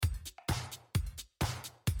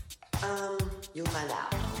You'll find out.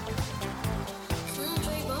 Country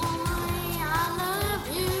boy, I love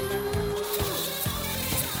you.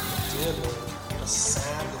 Dear Lord, a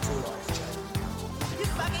sad little life, Jane. You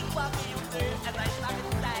fucking love me, you do, as I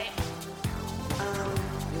fucking say.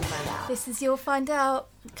 You'll find out. This is You'll Find Out,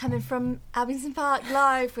 coming from Abington Park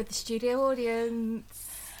live with the studio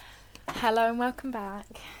audience. Hello and welcome back,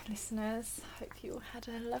 listeners. Hope you all had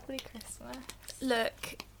a lovely Christmas.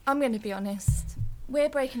 Look, I'm going to be honest. We're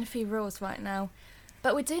breaking a few rules right now,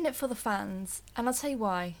 but we're doing it for the fans, and I'll tell you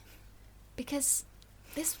why. Because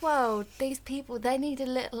this world, these people, they need a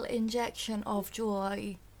little injection of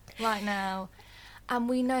joy right now, and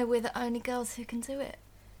we know we're the only girls who can do it.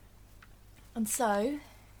 And so,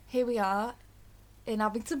 here we are in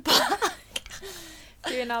Abington Park.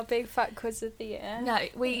 Doing our big fat quiz of the year. No,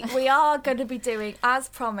 we are going to be doing, as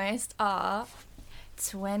promised, our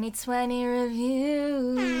 2020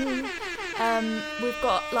 review. We've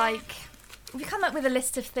got we've come up with a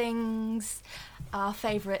list of things, our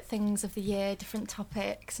favourite things of the year, different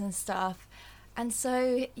topics and stuff. And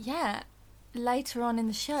so, yeah, later on in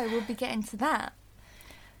the show we'll be getting to that.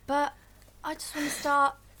 But I just want to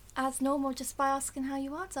start, as normal, just by asking how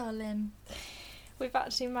you are, darling. We've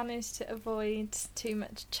actually managed to avoid too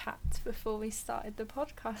much chat before we started the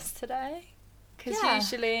podcast today. Because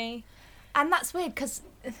usually... And that's weird, because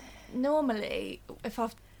normally,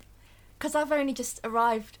 because I've only just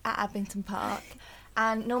arrived at Abington Park,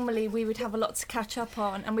 and normally we would have a lot to catch up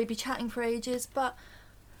on, and we'd be chatting for ages, but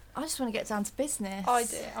I just want to get down to business. I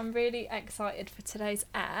do. I'm really excited for today's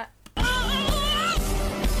app.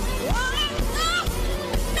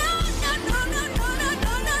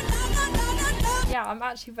 Yeah, I'm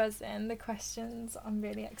actually buzzing. The questions, I'm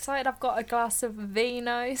really excited. I've got a glass of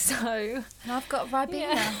vino, so... And I've got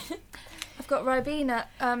Ribena. Yeah. I've got Ribena.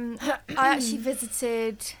 I actually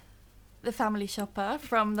visited the Family Shopper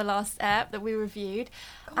from the last app that we reviewed.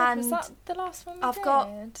 God, and was that the last one we I've did? got,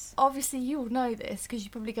 obviously you'll know this because you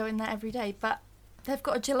probably go in there every day, but they've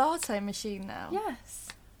got a gelato machine now. Yes.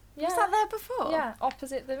 Yeah. Was that there before? Yeah,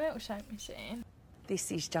 opposite the milkshake machine.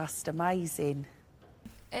 This is just amazing.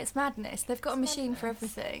 It's madness. They've got a machine for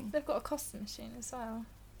madness. everything. They've got a Costa machine as well.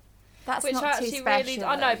 That's Which not I too actually special. really...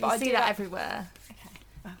 I know, though. but you I see do that that- everywhere.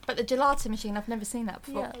 But the gelato machine, I've never seen that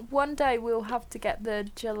before. Yeah, one day we'll have to get the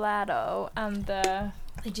gelato and the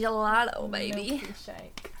The gelato, baby. milky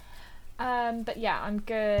shake. But yeah, I'm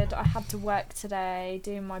good. I had to work today,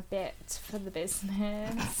 doing my bit for the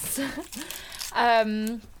business.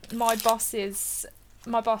 My boss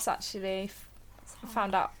actually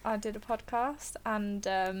found out I did a podcast,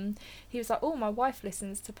 and he was like, "Oh, my wife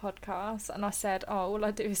listens to podcasts," and I said, "Oh, all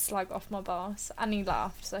I do is slag off my boss," and he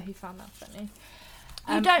laughed, so he found that funny.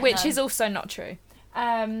 Which is also not true.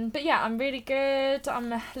 But yeah, I'm really good.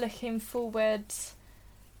 I'm looking forward.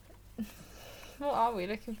 What are we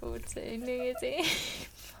looking forward to? New Year's Eve.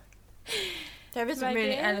 There isn't Maybe.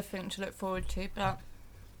 really anything to look forward to, but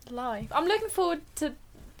Live. I'm looking forward to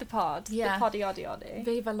the pod. Yeah. The poddy oddy oddy.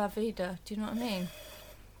 viva la vida. Do you know what I mean?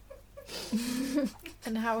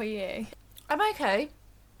 And how are you? I'm okay.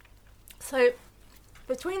 So,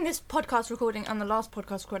 between this podcast recording and the last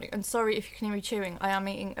podcast recording, and sorry if you can hear me chewing, I am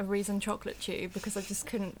eating a Reason chocolate tube because I just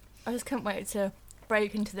couldn't wait to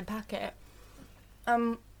break into the packet.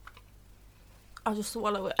 I'll just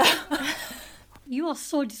swallow it. You are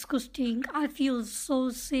so disgusting. I feel so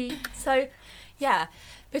sick. So, yeah,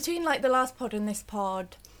 between the last pod and this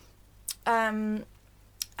pod, I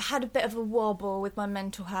had a bit of a wobble with my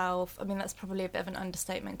mental health. I mean, that's probably a bit of an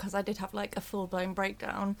understatement because I did have a full-blown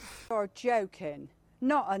breakdown. You're joking.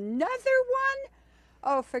 Not another one?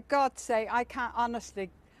 Oh, for God's sake, I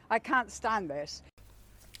can't stand this.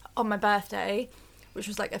 On my birthday, which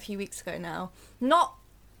was a few weeks ago now. Not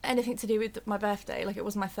anything to do with my birthday, it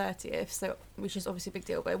was my 30th, so which is obviously a big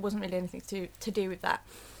deal, but it wasn't really anything to do with that.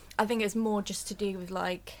 I think it's more just to do with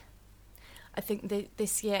I think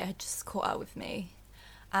this year had just caught up with me.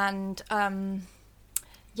 And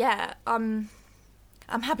yeah, I'm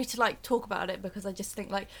happy to talk about it because I just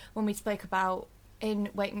think when we spoke about in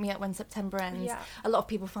Wake Me Up When September Ends, Yeah. a lot of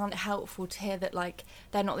people found it helpful to hear that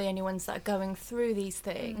they're not the only ones that are going through these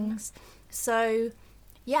things. So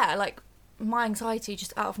yeah, my anxiety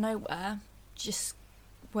just out of nowhere just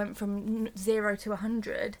went from 0 to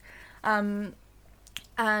 100. And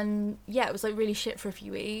yeah, it was really shit for a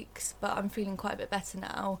few weeks, but I'm feeling quite a bit better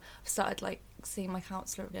now. I've started seeing my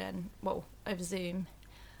counsellor again, well, over Zoom,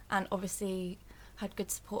 and obviously had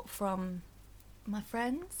good support from my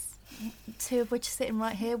friends, 2 of which are sitting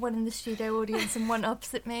right here, one in the studio audience and one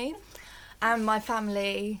opposite me, and my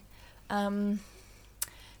family.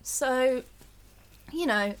 So,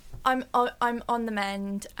 I'm on the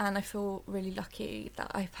mend, and I feel really lucky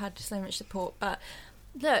that I've had so much support. But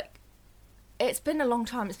look, it's been a long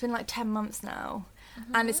time. It's been like 10 months now,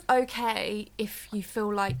 and it's okay if you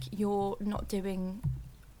feel like you're not doing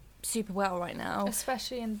super well right now,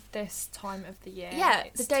 especially in this time of the year. Yeah,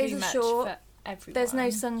 it's the days too are much short. for everyone. There's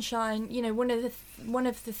no sunshine. You know, one of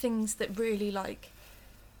the things that really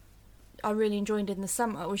I really enjoyed in the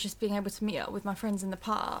summer was just being able to meet up with my friends in the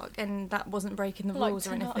park, and that wasn't breaking the Like rules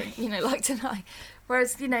or tonight. anything. You know, like tonight.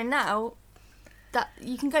 Whereas, you know, now that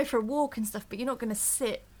you can go for a walk and stuff, but you're not going to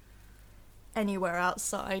sit anywhere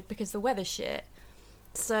outside because the weather's shit.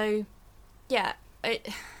 So, yeah,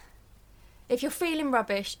 if you're feeling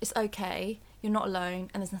rubbish, it's okay. You're not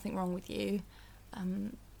alone, and there's nothing wrong with you.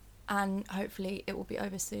 And hopefully it will be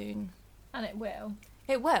over soon. And it will.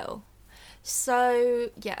 It will. So,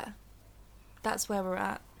 yeah, that's where we're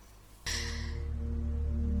at.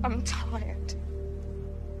 I'm tired.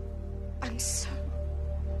 I'm so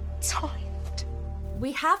tired.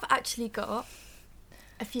 We have actually got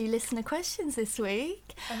a few listener questions this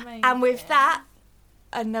week. Amazing. And with that,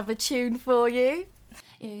 another tune for you.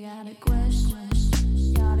 You got a question,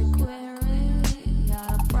 got a query,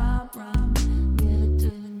 got a problem, give it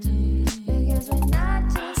to me. Because we're not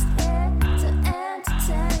just here to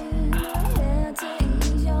entertain, we're here to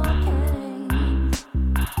ease your pain.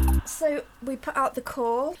 So we put out the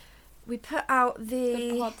call, we put out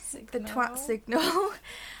the pod signal. twat signal,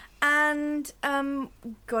 and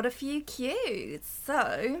got a few cues.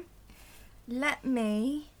 So let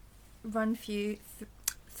me run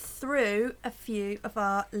through a few of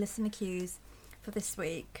our listener cues for this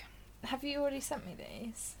week. Have you already sent me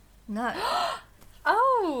these? No.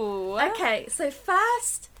 Oh! Okay, so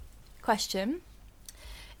first question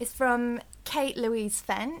is from Kate Louise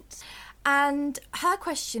Fent, and her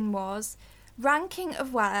question was ranking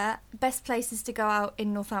of where best places to go out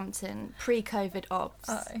in Northampton pre-COVID obs.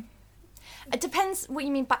 Oh. It depends what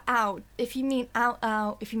you mean by out. If you mean out,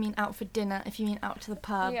 if you mean out for dinner, if you mean out to the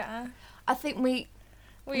pub. Yeah. I think we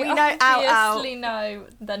We know out obviously know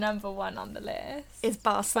the number one on the list. is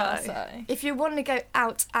Barso. Barso. If you want to go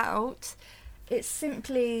out, it's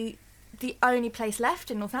simply the only place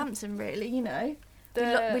left in Northampton, really, you know.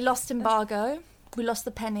 We lost Embargo, we lost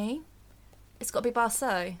the Penny. It's got to be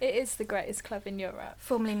Barso, It is the greatest club in Europe.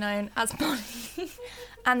 formerly known as Molly.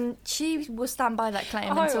 And she will stand by that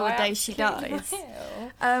claim until the day she dies.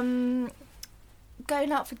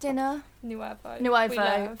 Going out for dinner, Nuevo. We Nuevo.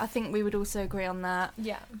 love. I think we would also agree on that.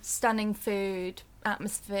 Yeah. Stunning food,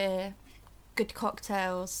 atmosphere, good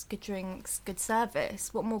cocktails, good drinks, good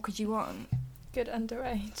service. What more could you want? Good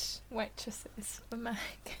underage waitresses for Meg.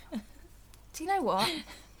 Do you know what?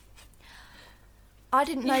 I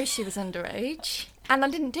didn't know she was underage, and I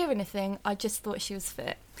didn't do anything. I just thought she was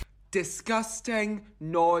fit. Disgusting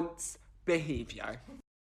nonce behaviour.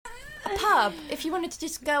 A pub, if you wanted to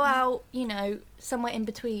just go out, you know, somewhere in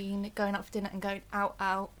between going out for dinner and going out,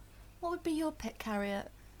 what would be your pick, Harriet?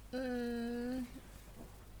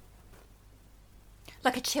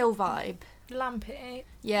 Like a chill vibe. Lampy.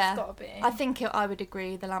 Yeah. It's got to be. I think I would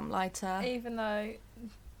agree, the Lamplighter. Even though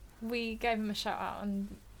we gave him a shout out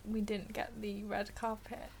and we didn't get the red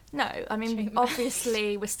carpet. No, I mean, Treatment.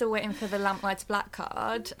 obviously, we're still waiting for the Lamplighter Black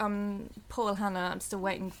Card. Poor Hannah, I'm still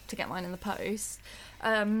waiting to get mine in the post.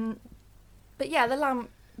 But yeah, the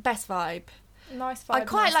best vibe. Nice vibe. I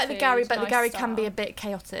quite nice like the food, Gary, but the nice Gary style. can be a bit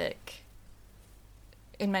chaotic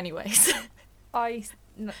in many ways.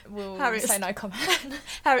 will Harriet's- say no comment.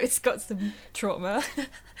 Harriet's got some trauma,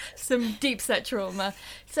 some deep set trauma.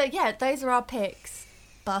 So yeah, those are our picks: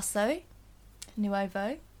 Barso,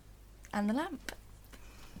 Nuevo, and the Lamp.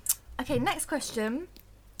 Okay, next question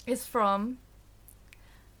is from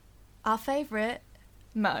our favourite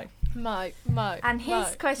Mo, Mo. and his Mo,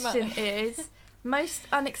 question Mo. is most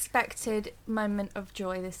unexpected moment of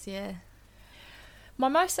joy this year. My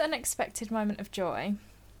most unexpected moment of joy.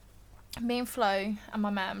 Me and Flo and my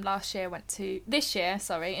mum in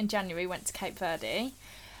January went to Cape Verde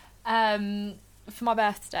for my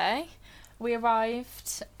birthday. We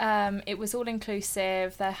arrived, it was all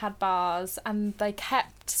inclusive, they had bars, and they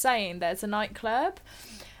kept saying there's a nightclub.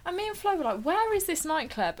 And me and Flo were like, where is this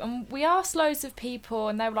nightclub? And we asked loads of people,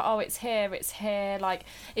 and they were like, oh, it's here, like,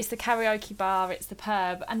 it's the karaoke bar, it's the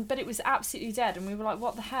pub. But it was absolutely dead, and we were like,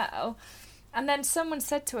 what the hell? And then someone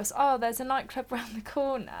said to us, oh, there's a nightclub around the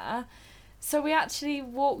corner. So we actually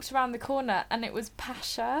walked around the corner, and it was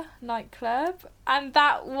Pasha nightclub. And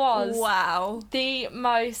that was Wow. the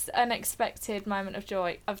most unexpected moment of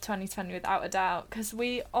joy of 2020, without a doubt, because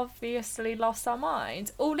we obviously lost our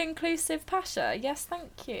minds. All-inclusive Pasha. Yes,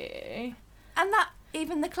 thank you. And that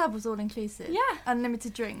Even the club was all inclusive. Yeah.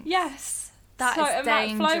 Unlimited drinks. Yes. That so, is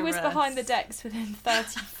Flo was dangerous. behind the decks within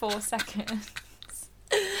 34 seconds.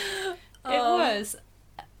 It Oh. was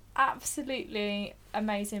absolutely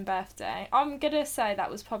amazing birthday. I'm gonna say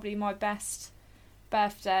that was probably my best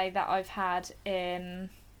birthday that I've had in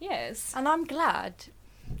years. And I'm glad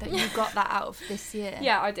that you got that out of this year.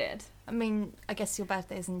 Yeah, I did. I mean, I guess your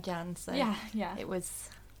birthday is in Jan, so Yeah. it was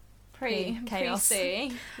Chaos.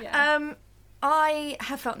 pre-C. Yeah. I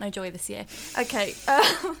have felt no joy this year. Okay.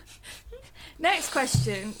 Next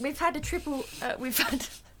question. We've had a triple. We've had.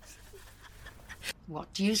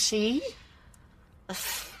 What do you see? A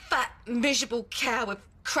fat, miserable cow with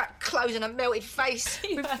cracked clothes and a melted face.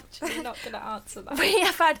 You're actually not going to answer that. We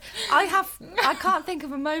have had. I can't think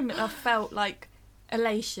of a moment I've felt like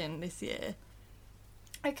elation this year.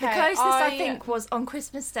 Okay. The closest I think was on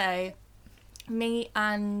Christmas Day. Me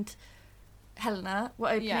and Helena were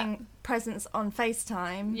opening presents on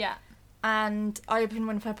FaceTime. Yeah. And I opened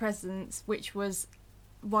one of her presents, which was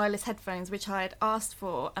wireless headphones, which I had asked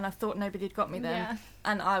for, and I thought nobody had got me them. Yeah.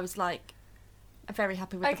 And I was like, very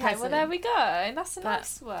happy with the Okay, present. well, there we go. That's a But-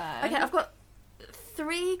 nice one. Okay, I've got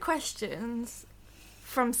 3 questions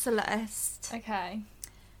from Celeste. Okay.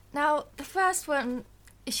 Now, the first one,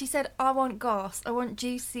 she said, I want goss. I want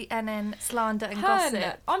juicy NN slander and Hun,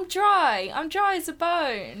 gossip. I'm dry. I'm dry as a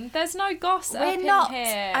bone. There's no gossip We're in not. here.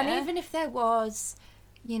 And even if there was,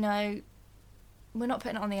 you know, we're not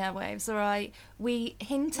putting it on the airwaves, all right? We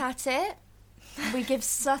hint at it. We give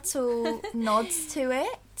subtle nods to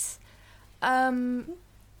it.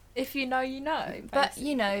 If you know, you know. But,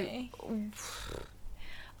 you know, basically.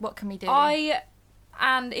 what can we do?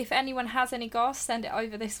 And if anyone has any goss, send it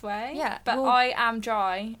over this way. Yeah, But we'll- I am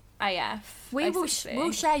dry AF. we'll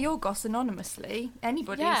basically. share your goss anonymously.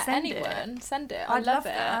 Anybody, Yeah, send anyone. it. Send it. I'd I love love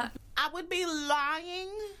it. that. I would be lying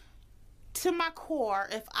to my core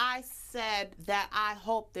if I said that I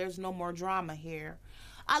hope there's no more drama here.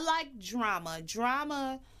 I like drama.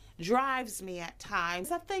 Drama drives me at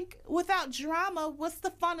times. I think without drama, what's the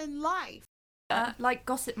fun in life? Like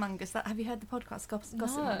Gossip Mongers. Have you heard the podcast Gossip No.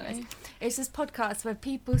 Mongers? It's this podcast where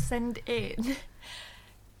people send in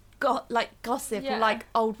gossip Yeah. or like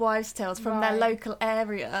old wives' tales from their Right. local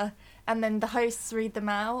area, and then the hosts read them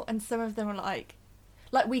out, and some of them are like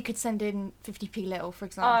we could send in 50p Little, for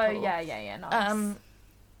example. Oh, yeah, nice.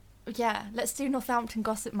 Yeah, let's do Northampton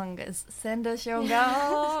Gossip Mongers. Send us your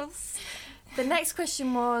goss. The next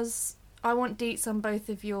question was, I want deets on both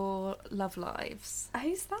of your love lives.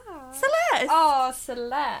 Who's that? Celeste! Oh,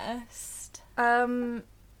 Celeste.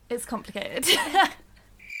 It's complicated.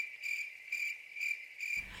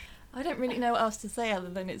 I don't really know what else to say other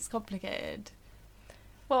than it's complicated.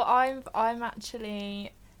 Well, I'm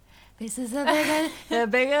actually This is a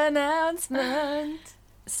big announcement.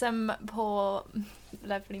 some poor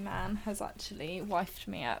lovely man has actually wifed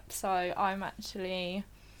me up, so I'm actually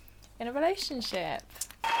in a relationship.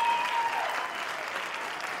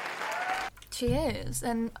 She is,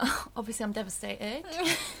 and obviously I'm devastated.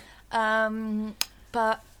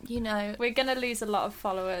 But you know, We're gonna lose a lot of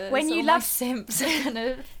followers. When you All my love- simps are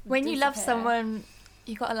gonna when you love disappear. someone,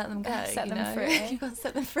 you gotta let them go. Set you them know? free. You gotta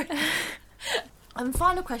set them free. And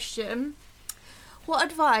final question: What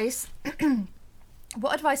advice?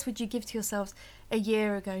 What advice would you give to yourselves a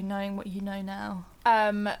year ago, knowing what you know now?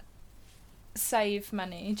 Save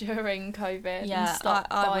money during COVID. Yeah, and stop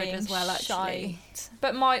I would buying as well, actually. shite.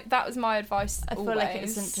 But that was my advice. I feel like it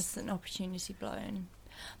isn't just an opportunity blown.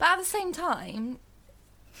 But at the same time,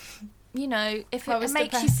 you know, if Well, it it's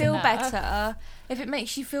makes you feel depressing better,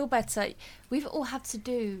 we've all had to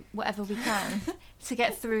do whatever we can to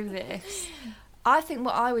get through this. I think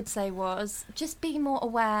what I would say was just be more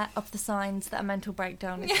aware of the signs that a mental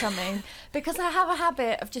breakdown is coming, because I have a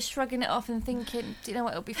habit of just shrugging it off and thinking, do you know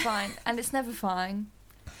what, it'll be fine, and it's never fine.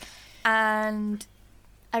 And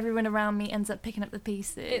everyone around me ends up picking up the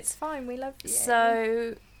pieces. It's fine. We love you.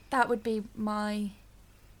 So that would be my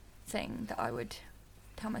thing that I would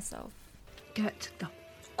tell myself. Get the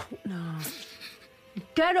now.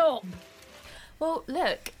 Get up. Well,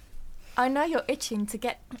 look, I know you're itching to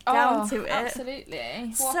get down to it.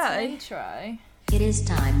 Absolutely. What So- an intro. It is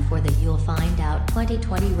time for the You'll Find Out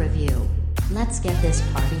 2020 review. Let's get this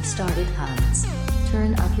party started, Huns.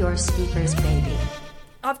 Turn up your speakers, baby.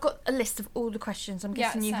 I've got a list of all the questions. I'm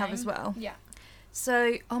guessing you have same. as well. Yeah.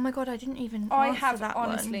 So, oh my god, I didn't even I answer have that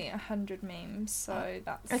honestly one. 100 memes, so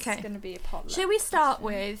that's Okay. going to be a potluck. Shall we start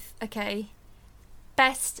with,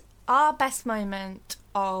 our best moment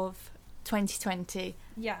of 2020?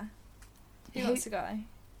 Yeah. Who Who- wants to go?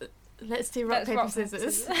 Let's do rock, Let's paper, rock, paper,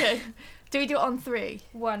 scissors. scissors. Okay. Do we do it on 3?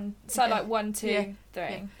 1. So Okay. like 1, 2, Yeah.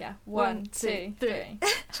 3. Yeah. 1, 1, 2, 2, 3.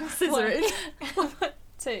 Scissoring. 1,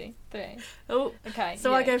 2, 3. Oh, Okay.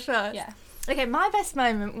 so I go first. Yeah. Okay, my best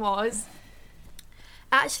moment was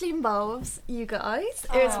actually involves you guys.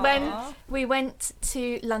 It was when Aw. we went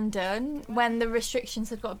to London when the restrictions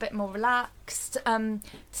had got a bit more relaxed to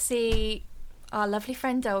see our lovely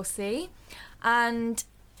friend Dulcie, and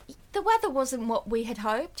the weather wasn't what we had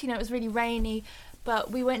hoped. You know, it was really rainy,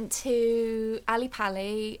 but we went to Ali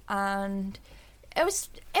Pali and it was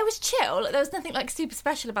chill. There was nothing like super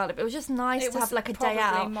special about it, but it was just nice It to was have like a day probably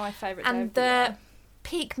out. my favourite day And of the the year.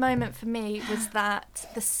 peak moment for me was that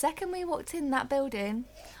the second we walked in that building,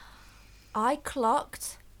 I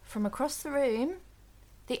clocked from across the room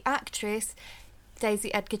the actress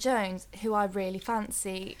Daisy Edgar Jones, who I really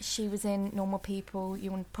fancy. She was in Normal People.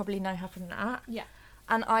 You will probably know her from that. Yeah.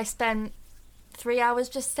 And I spent 3 hours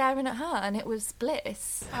just staring at her, and it was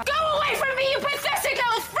bliss. Go away from me, you pathetic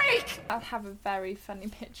little freak! I have a very funny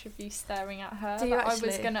picture of you staring at her Do you that I was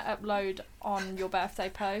actually? going to upload on your birthday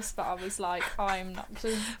post, but I was like, I'm not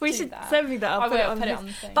going to We do should that. send me that. I'll I put will it put it the- on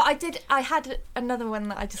the thing. But I had another one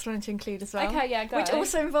that I just wanted to include as well. Okay, yeah, go. Which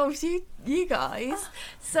also involves you guys.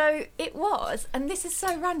 So it was, and this is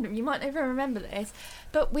so random, you might never remember this,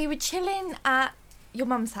 but we were chilling at your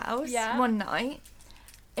mum's house Yeah. one night.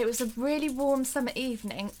 It was a really warm summer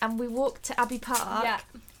evening, and we walked to Abbey Park, Yeah.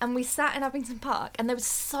 and we sat in Abington Park, and there was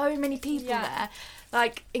so many people Yeah. there,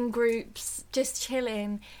 like in groups, just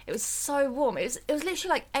chilling. It was so warm. It was literally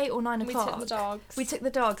like 8 or 9 We o'clock. took the dogs. We took the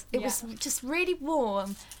dogs. It Yeah. was just really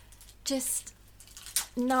warm, just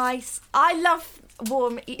nice. I love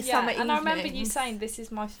warm summer evenings. and I remember you saying this is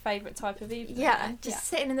my favourite type of evening. Yeah, just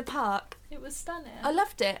sitting in the park. It was stunning. I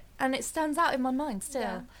loved it, and it stands out in my mind still.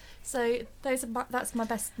 Yeah. So that's my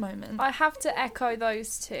best moment. I have to echo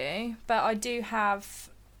those two, but I do have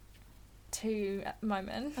 2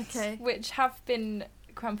 moments, Okay. which have been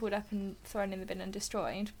crumpled up and thrown in the bin and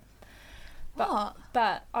destroyed. What?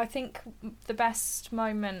 But I think the best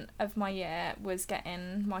moment of my year was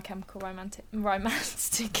getting My Chemical Romance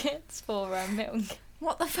tickets for Milton.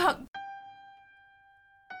 What the fuck?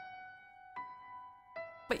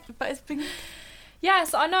 But it's been.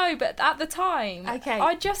 Yes, I know, but at the time, Okay.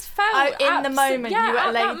 I just felt Oh, in the moment, yeah, you were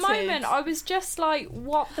at that elated. moment, I was just like,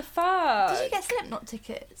 "What the fuck?" Did you get Slipknot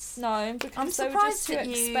tickets? No, because I'm they were just surprised too that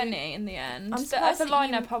you- expensive in the end. I'm The surprised other that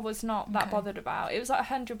you- lineup I was not that Okay. bothered about. It was like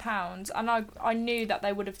 £100, and I knew that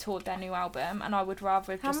they would have toured their new album, and I would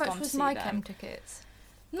rather have How just much gone to was see my them. chem tickets?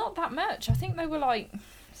 Not that much. I think they were like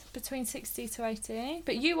between 60 to 80.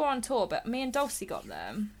 But you were on tour, but me and Dulcie got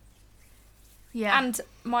them. Yeah. And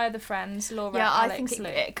my other friends, Laura, yeah, I Alex, think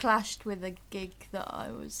Luke. it clashed with a gig that I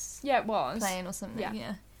was Yeah, it was. playing or something. Yeah.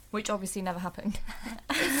 Yeah. Which obviously never happened.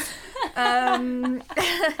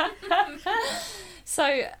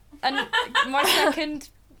 So, and my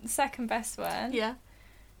second best one Yeah.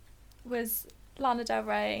 was Lana Del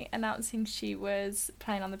Rey announcing she was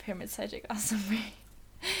playing on the Pyramid stage at Glastonbury.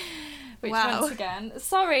 Which Wow. once again,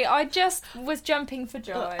 sorry, I just was jumping for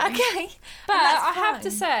joy. Okay. But And that's I have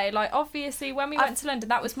to fine. say, like, obviously, when we went to London,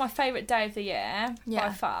 that was my favourite day of the year Yeah.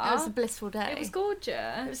 by far. It was a blissful day. It was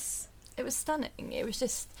gorgeous. It was stunning. It was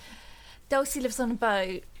just Dulcie lives on a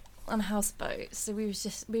boat, on a houseboat, so we were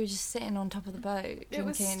just sitting on top of the boat drinking. It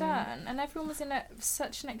was stern, and everyone was in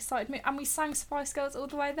such an excited mood, and we sang Spice Girls all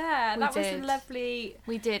the way there. We That was did. a lovely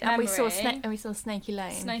We did, and we saw memory. Snaky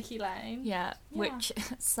Lane. Snaky Lane. Yeah, Yeah. which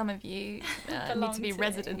some of you need Belong to be to.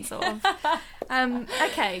 residents of.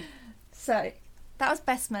 Okay, so that was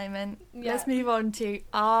best moment. Yeah. Let's move on to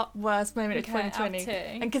our worst moment of Okay, 2020. up to.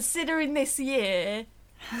 And considering this year,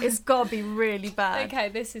 it's got to be really bad. Okay,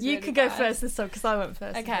 this is You really could go bad. first this time because I went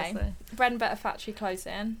first. Okay, so. Bread and Butter Factory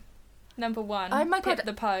closing. Number 1. Oh my Hit God.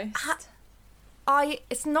 the post.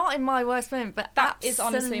 It's not in my worst moment, but That is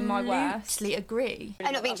honestly my worst. absolutely agree.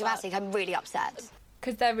 I'm not being dramatic, I'm really upset.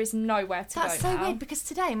 Because there is nowhere to That's go so now. weird because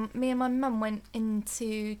today me and my mum went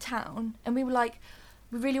into town and we were like,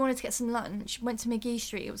 we really wanted to get some lunch. Went to McGee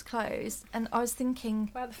Street, it was closed, and I was thinking,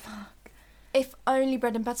 Where the fuck? if only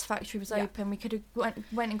Bread and Butter Factory was Yeah. open, we could have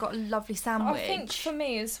went and got a lovely sandwich. I think for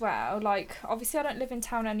me as well, like, obviously I don't live in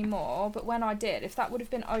town anymore, but when I did, if that would have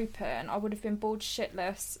been open, I would have been bored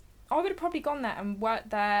shitless. I would have probably gone there and worked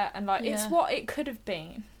there, and, like, it's Yeah. what it could have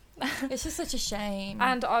been. It's just such a shame.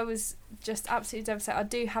 And I was just absolutely devastated. I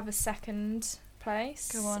do have a second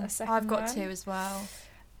place. Go on. A second I've got one. 2 as well.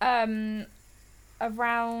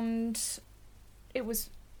 Around, it was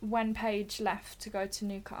when Paige left to go to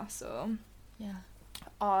Newcastle. Yeah.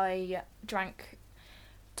 I drank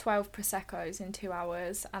 12 Prosecco's in 2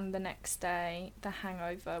 hours, and the next day the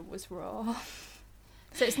hangover was raw.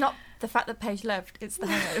 So it's not the fact that Paige left, it's the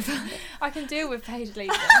hangover. I can deal with Paige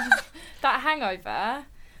leaving. That hangover,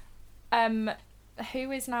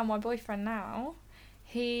 who is now my boyfriend now,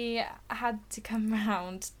 he had to come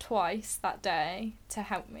round twice that day to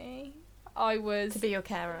help me. To be your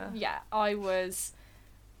carer. Yeah, I was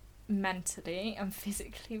mentally and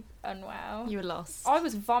physically unwell. You were lost. I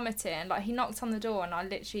was vomiting. Like, he knocked on the door and I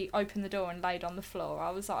literally opened the door and laid on the floor. I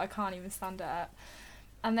was like, I can't even stand up.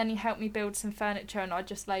 And then he helped me build some furniture and I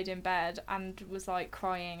just laid in bed and was like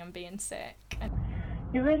crying and being sick.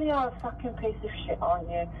 You really are a fucking piece of shit, aren't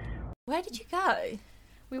you? Where did you go?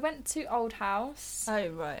 We went to Old House. Oh,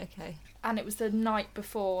 right, okay. And it was the night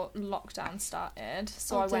before lockdown started,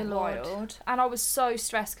 so Oh, I went dear Lord. wild. And I was so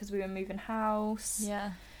stressed because we were moving house.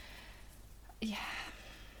 Yeah. Yeah.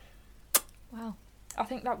 Wow. I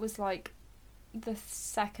think that was like the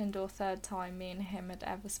second or third time me and him had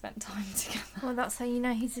ever spent time together. Well, that's how you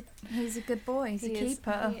know he's a good boy. He's a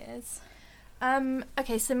keeper. He is.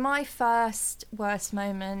 Okay, so my first worst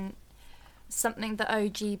moment, something that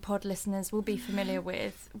OG pod listeners will be familiar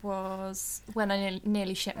with, was when I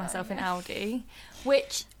nearly shit myself in Aldi,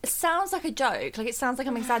 which sounds like a joke. Like, it sounds like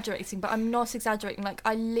I'm exaggerating, but I'm not exaggerating. Like,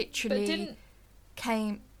 I literally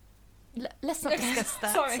came... let's not discuss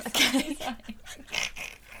that. Sorry. Okay. Sorry.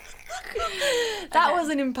 That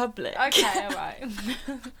wasn't in public. Okay, alright.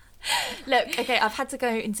 Look, okay, I've had to go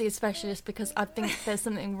and see a specialist because I think there's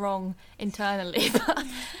something wrong internally. But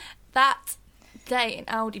that day in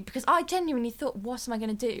Aldi, because I genuinely thought, what am I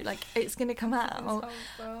going to do? Like, it's going to come out.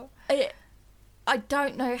 I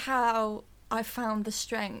don't know how I found the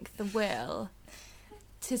strength, the will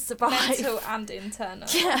to survive. Mental and internal.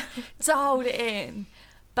 Yeah, to hold it in.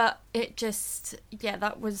 But it just, yeah,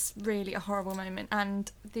 that was really a horrible moment. And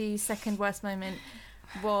the second worst moment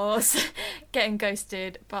was getting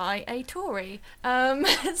ghosted by a Tory. The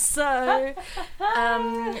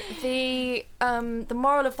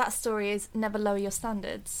moral of that story is never lower your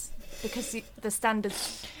standards, because the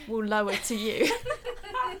standards will lower to you.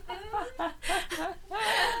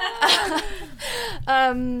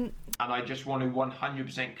 And I just want to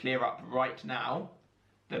 100% clear up right now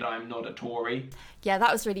that I'm not a Tory. Yeah,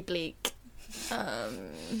 that was really bleak.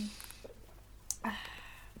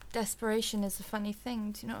 Desperation is a funny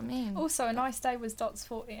thing, do you know what I mean? Also, a nice day was Dot's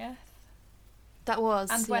 40th. That was,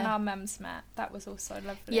 and when our mums met, that was also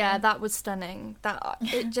lovely. Yeah, that was stunning. That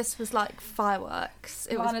it just was like fireworks.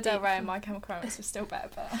 It Lana was Del Rey and My Chemical Romance was still better,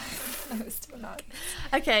 but it was still nice.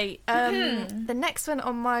 Okay, the next one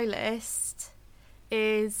on my list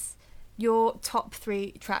is your top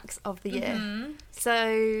 3 tracks of the year.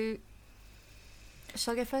 So,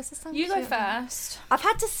 shall I go first this time? You go first. I've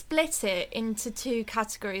had to split it into 2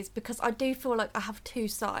 categories because I do feel like I have 2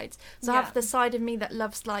 sides. So I have the side of me that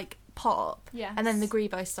loves like pop, and then the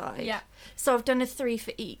Grebo side. Yeah. So I've done a 3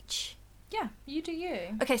 for each. Yeah, you do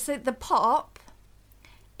you. Okay, so the pop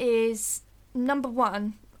is number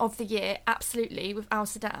 1 of the year, absolutely,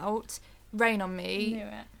 without a doubt. Rain on Me. Knew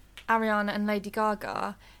it. Ariana and Lady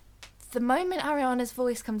Gaga. The moment Ariana's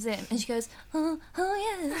voice comes in and she goes, oh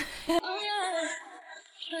yeah, oh yeah.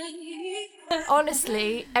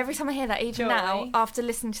 Honestly, every time I hear that, even now, after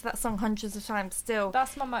listening to that song hundreds of times, still...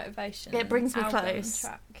 That's my motivation. It brings me Album close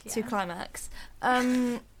track, to climax.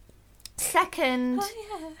 Second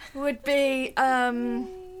would be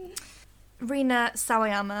Rina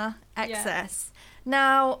Sawayama, Excess.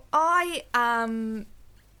 Now, I am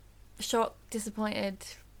shocked, disappointed,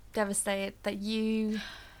 devastated that you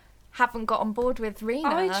haven't got on board with Rina.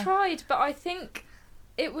 I tried, but I think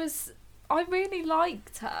it was... I really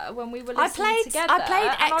liked her when we were listening together. I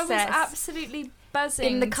played Excess. And I was absolutely buzzing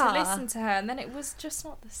in the car to listen to her, and then it was just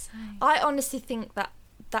not the same. I honestly think that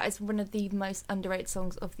is one of the most underrated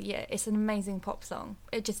songs of the year. It's an amazing pop song.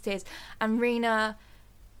 It just is. And Rina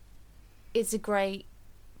is a great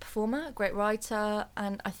performer, a great writer,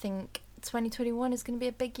 and I think 2021 is going to be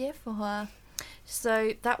a big year for her.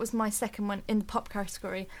 So that was my second one in the pop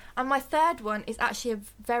category. And my third one is actually a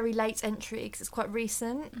very late entry because it's quite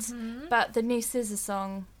recent. But the new SZA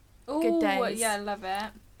song, Good Days. Yeah, love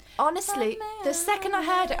it. Honestly, the second I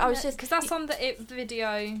heard it, I was just... Because that's on the It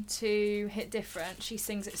video to Hit Different. She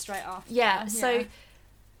sings it straight after. Yeah, so,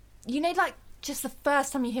 you know, like, just the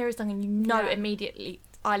first time you hear a song and you know immediately,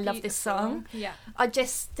 I love this song. Yeah. I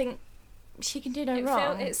just think she can do no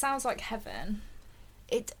wrong. It sounds like heaven.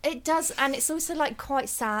 It does, and it's also like quite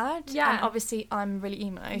sad. Yeah. And obviously I'm really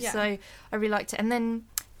emo, so I really liked it. And then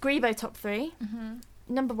Grebo top 3,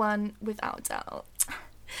 number 1 without a doubt,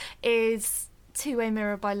 is Two Way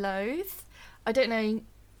Mirror by Loathe. I don't know,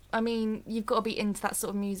 I mean, you've got to be into that sort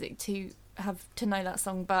of music to know that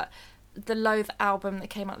song, but the Loathe album that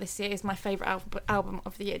came out this year is my favourite album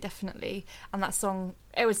of the year, definitely. And that song,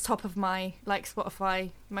 it was top of my like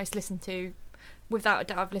Spotify most listened to. Without a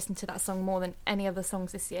doubt, I've listened to that song more than any other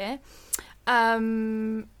songs this year.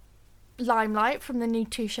 Limelight from the new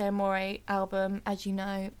Touche Amore album. As you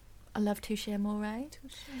know, I love Touche Amore.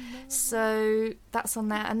 So that's on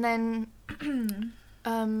there. And then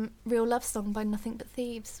Real Love Song by Nothing But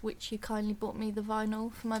Thieves, which you kindly bought me the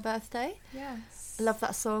vinyl for my birthday. Yes. I love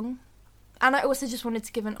that song. And I also just wanted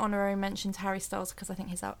to give an honorary mention to Harry Styles because I think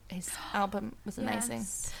his album was amazing.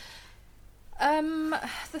 Yes.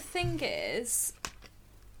 The thing is,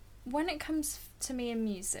 when it comes to me in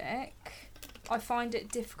music, I find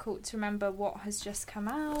it difficult to remember what has just come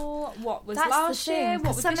out, what was last year,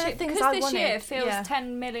 what was this year. Because this year feels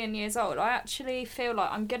 10 million years old, I actually feel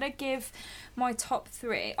like I'm going to give my top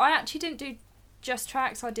 3. I actually didn't do just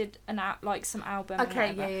tracks, I did some album.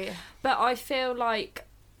 Okay, yeah. But I feel like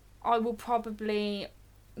I will probably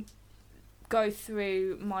go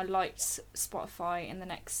through my liked Spotify in the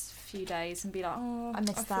next few days and be like, oh, I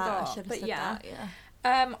missed that. Forgot. I should have said that.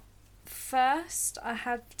 Yeah. First, I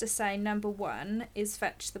have to say number 1 is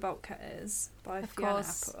Fetch the Bolt Cutters by Fiona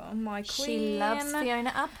Apple. My queen. She loves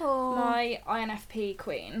Fiona Apple. My INFP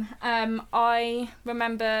queen. I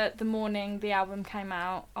remember the morning the album came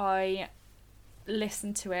out, I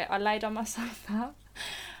listened to it. I laid on my sofa.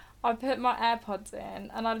 I put my AirPods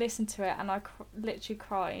in and I listened to it and I literally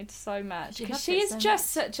cried so much because she is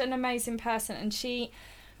just such an amazing person, and she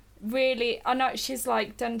really, I know she's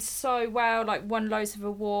like done so well, like won loads of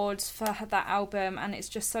awards for that album, and it's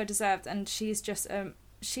just so deserved. And she's just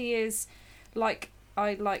she is, like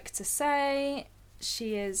I like to say,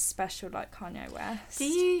 she is special like Kanye West. Do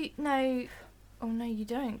you know? Oh no, you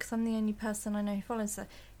don't, because I'm the only person I know who follows her.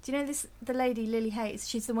 Do you know the lady Lily Hayes?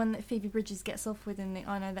 She's the one that Phoebe Bridgers gets off with in the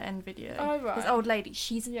I Know the End video. Oh, right. This old lady.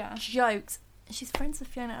 She's jokes. She's friends with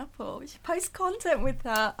Fiona Apple. She posts content with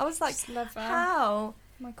her. I was like, just love her. How?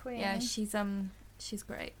 My queen. Yeah, she's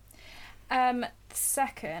great. The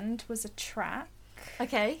second was a track.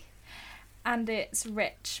 Okay. And it's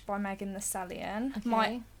Rich by Megan Thee Stallion. Okay.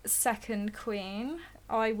 My second queen.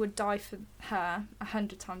 I would die for her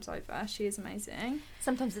 100 times over. She is amazing.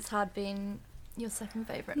 Sometimes it's hard being your second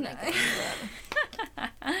favourite. No.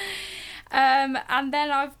 And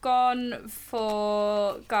then I've gone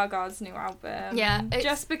for Gaga's new album. Yeah.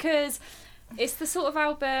 Just because it's the sort of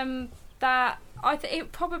album that I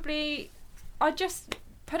just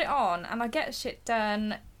put it on and I get shit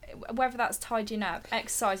done, whether that's tidying up,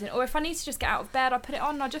 exercising, or if I need to just get out of bed, I put it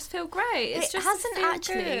on and I just feel great. It just hasn't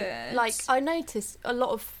actually good. Like I noticed a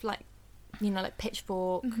lot of like, you know, like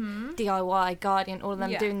Pitchfork, DIY, Guardian, all of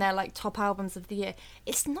them doing their like top albums of the year.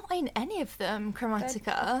 It's not in any of them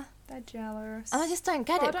Chromatica. They're jealous. And I just don't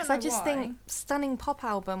get it, because I just think stunning pop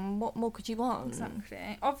album, what more could you want?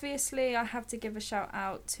 Exactly. Obviously, I have to give a shout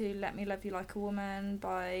out to Let Me Love You Like a Woman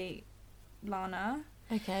by Lana.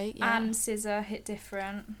 Okay, yeah. And SZA, Hit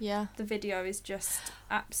Different. Yeah. The video is just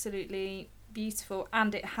absolutely beautiful,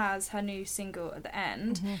 and it has her new single at the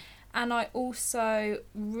end. Mm-hmm. And I also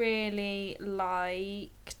really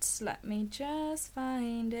liked, let me just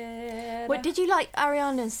find it. What did you like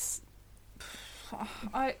Ariana's?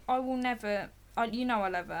 I will never. You know I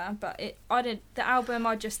love her, but the album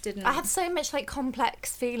I just didn't. I had so much like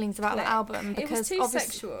complex feelings about the album because it was too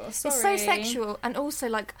sexual. Sorry. It's so sexual, and also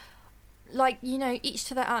like you know, each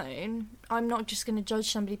to their own. I'm not just going to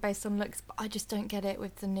judge somebody based on looks, but I just don't get it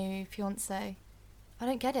with the new fiance. I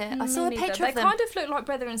don't get it. I saw a picture of them. They kind of look like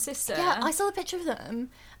brother and sister. Yeah, I saw a picture of them, and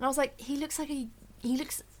I was like, he looks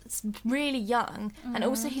really young, and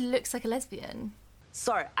also he looks like a lesbian.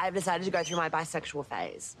 So, I've decided to go through my bisexual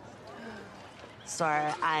phase. So,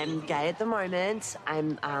 I'm gay at the moment.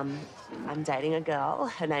 I'm dating a girl.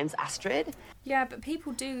 Her name's Astrid. Yeah, but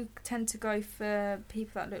people do tend to go for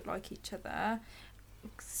people that look like each other.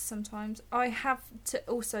 Sometimes. I have to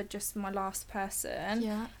also just my last person.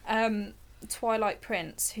 Yeah. Twilight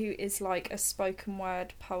Prince, who is like a spoken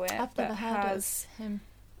word poet. I've never heard of him.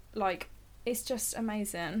 Like, it's just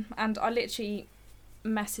amazing. And I literally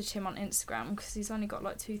messaged him on Instagram because he's only got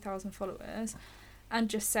like 2,000 followers, and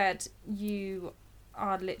just said, you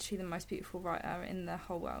are literally the most beautiful writer in the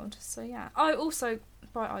whole world. So yeah. I also,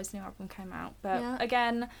 Bright Eyes' new album came out, but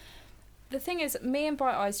again, the thing is, me and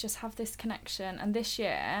Bright Eyes just have this connection, and this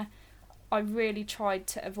year I really tried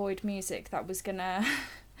to avoid music that was gonna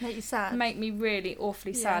make you sad, make me really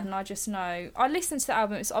awfully sad. And I just know, I listened to the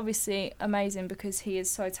album, it's obviously amazing because he is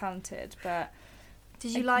so talented, but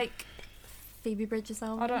did you like Phoebe Bridgers'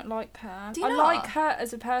 album? I don't like her. Do you I not? like her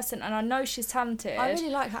as a person, and I know she's talented. I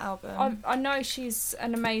really like her album. I know she's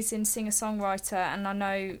an amazing singer-songwriter, and I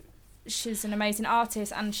know she's an amazing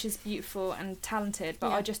artist and she's beautiful and talented, but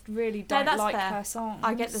Yeah. I just really No, don't that's like fair. her songs.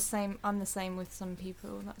 I get the same. I'm the same with some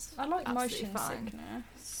people. That's I like absolutely Motion fine.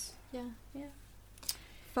 Sickness. Yeah. Yeah.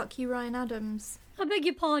 Fuck you, Ryan Adams. I beg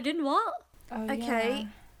your pardon, what? Oh, Okay.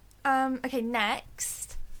 Okay,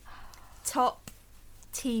 next. Top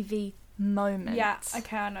TV moment. Yeah.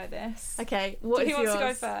 Okay, I know this. Okay, what Who is wants to go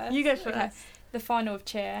yours? first? You go first. Okay. The final of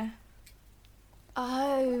Cheer.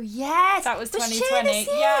 Oh, yes. That was Cheer 2020. this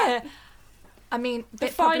year. Yeah. I mean, The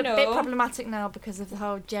bit final. bit problematic now because of the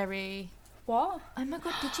whole Jerry. What? Oh my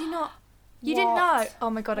god, did you not? You didn't know? Oh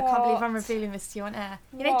my god, I can't believe I'm revealing this to you on air.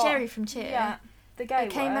 You know What? Jerry from Cheer? Yeah. The gay It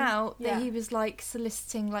came one. out Yeah. that he was like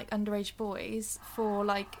soliciting like underage boys for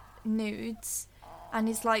like nudes, and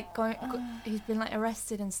he's like he's been like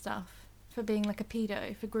arrested and stuff for being like a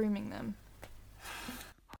pedo, for grooming them.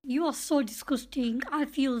 You are so disgusting. I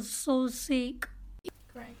feel so sick.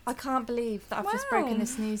 Great. I can't believe that I've just broken Wow.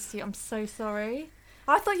 this news to you. I'm so sorry.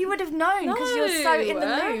 I thought you would have known because you're so in the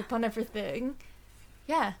No. loop on everything.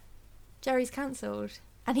 Yeah, Jerry's cancelled,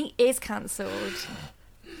 and he is cancelled.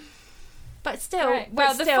 But still, Great.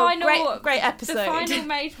 Well, the still, final, great episode. The final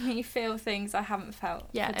made me feel things I haven't felt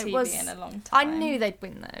Yeah, for it TV was. in a long time. I knew they'd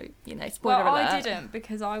win though. You know, spoiler Well, alert. I didn't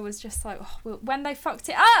because I was just like, oh, well, when they fucked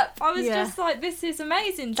it up, I was Yeah. just like, this is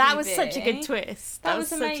amazing. That TV. was such a good twist. That was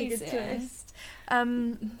such amazing. a good twist.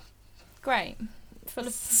 Great. Full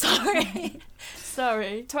of Sorry.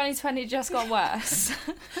 Sorry. 2020 just got worse.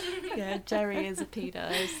 Yeah, Jerry is a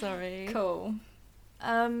pedo. Sorry. Cool.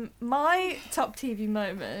 My top TV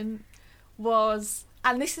moment was,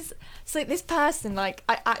 and this is so this person, like,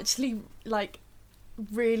 I actually like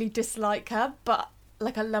really dislike her, but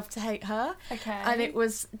like I love to hate her. Okay. And it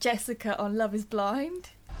was Jessica on Love Is Blind.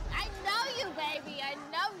 I know you, baby. I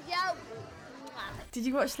know you. Did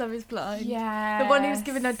you watch Love Is Blind? Yeah. The one who was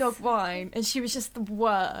giving her dog wine, and she was just the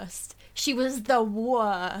worst. She was the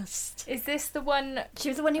worst. Is this the one? She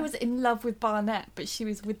was the one who was in love with Barnett, but she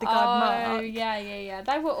was with the guy Oh, Mark. yeah.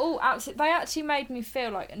 They were all absolutely. They actually made me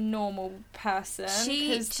feel like a normal person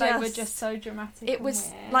because they were just so dramatic. It and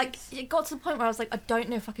was weird. like it got to the point where I was like, I don't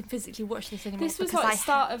know if I can physically watch this anymore. This was because like I the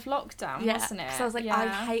start of lockdown, yeah, wasn't it? because I was like, Yeah. I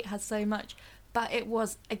hate her so much, but it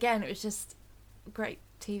was just great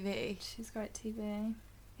TV. She's great TV.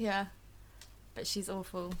 Yeah, but she's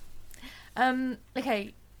awful.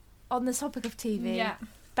 Okay, on the topic of TV, Yeah.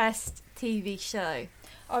 best TV show.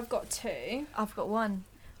 I've got two, I've got one.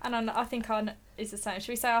 and I think on is the same. Should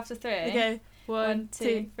we say after three? Okay, one,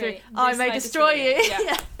 two, three. This I May Destroy You.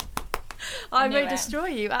 Yeah. I knew May it. Destroy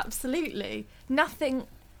You. Absolutely. Nothing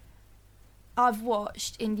I've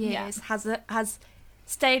watched in years has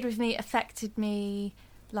stayed with me, affected me.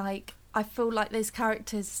 Like, I feel like those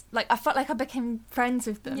characters, like I felt like I became friends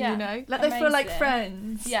with them. Yeah, You know, like they feel like amazing.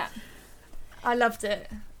 friends. Yeah. I loved it.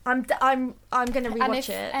 I'm gonna rewatch And if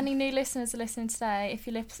it. any new listeners are listening today, if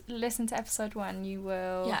you listen to episode 1, you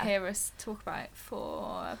will Yeah. hear us talk about it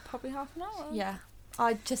for probably half an hour. Yeah,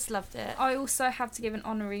 I just loved it. I also have to give an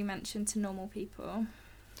honorary mention to Normal People.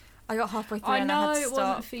 I got halfway through I and know I had to it stop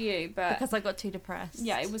wasn't for you, but because I got too depressed.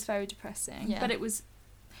 yeah, it was very depressing. Yeah. But it was.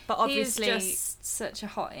 But obviously, he is just such a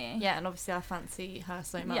hottie. yeah, and obviously I fancy her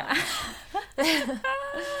so much. Yeah.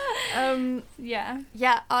 Yeah.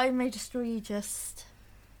 Yeah, I May Destroy You. Just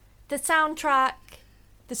the soundtrack,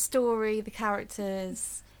 the story, the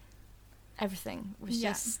characters, everything was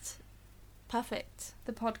Yeah. just perfect.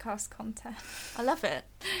 The podcast content. I love it.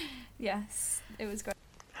 Yes, it was great.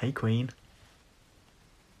 Hey, Queen.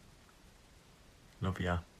 Love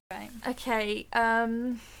ya. Okay,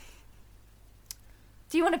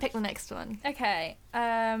 do you want to pick the next one? Okay,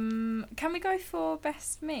 can we go for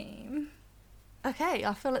best meme? Okay,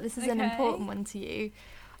 I feel like this is an Okay. important one to you.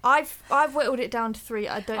 I've whittled it down to 3.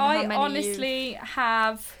 I don't know how I many honestly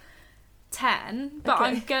have 10, but Okay.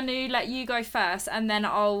 I'm going to let you go first and then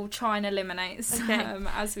I'll try and eliminate some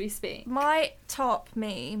as we speak. My top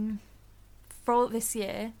meme for this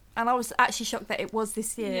year, and I was actually shocked that it was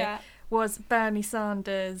this year, Yeah. was Bernie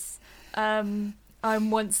Sanders.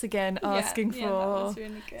 I'm once again asking yeah, for. that was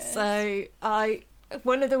really good. So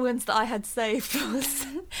one of the ones that I had saved was,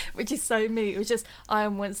 which is so me, it was just, I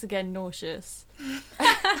am once again nauseous.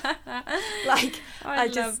 Like, I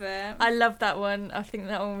just love it. I love that one. I think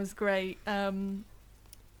that one was great.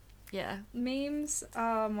 Yeah. Memes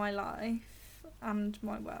are my life and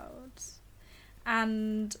my world.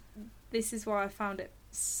 And this is why I found it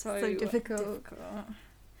so difficult.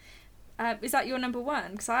 Is that your number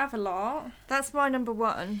 1? Because I have a lot. That's my number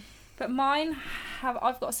 1. But mine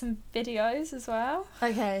I've got some videos as well.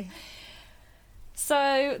 Okay.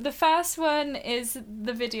 So the first one is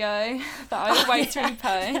the video that I always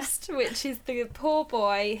repost, which is the poor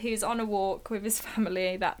boy who's on a walk with his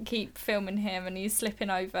family that keep filming him, and he's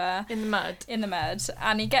slipping over in the mud,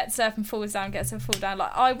 and he gets up and falls down,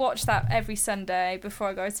 Like, I watch that every Sunday before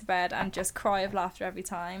I go to bed and just cry of laughter every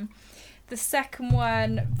time. The second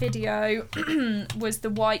one video was the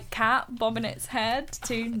white cat bobbing its head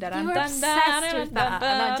to. You were obsessed with that,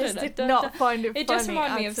 and I just did not find it funny. It just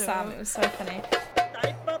reminded me of at Sam. all. It was so funny.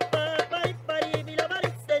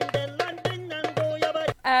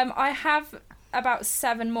 I have about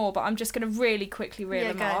 7 more, but I'm just going to really quickly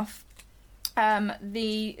reel them off.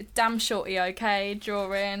 The damn shorty okay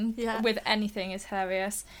drawing with anything is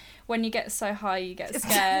hilarious. When you get so high, you get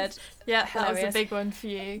scared. Yeah, hilarious. that was a big one for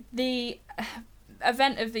you. The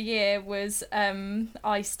event of the year was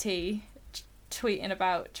Ice-T tweeting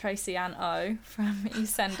about Tracy Ann O from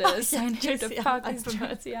EastEnders, saying who the fuck is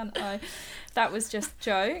Tracy Ann O. That was just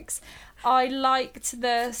jokes. I liked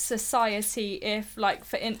the society, if, like,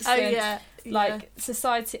 for instance,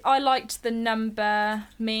 society. I liked the number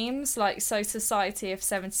memes, like, so society if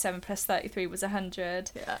 77 plus 33 was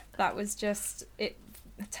 100. Yeah. That was just, it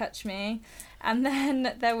touched me. And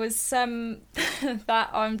then there was some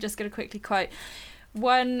that I'm just going to quickly quote.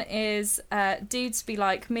 One is, dudes be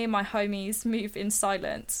like, me and my homies move in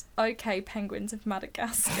silence. Okay, penguins of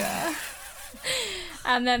Madagascar.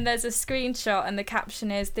 And then there's a screenshot and the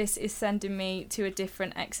caption is, this is sending me to a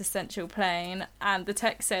different existential plane. And the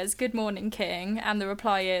text says, good morning, King. And the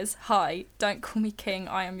reply is, hi, don't call me King,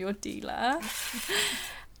 I am your dealer.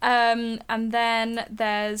 And then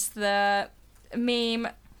there's the meme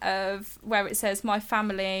of where it says, my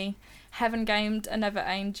family, heaven gamed another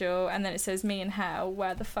angel, and then it says me in hell,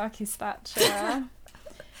 where the fuck is Thatcher?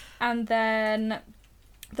 And then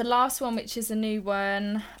the last one, which is a new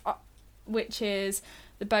one, which is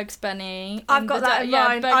the Bugs Bunny. I've got that in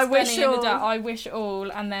mind. Bugs I wish Bunny in the all. dark, I wish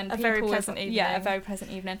all, and then A very people pleasant evening. Yeah, a very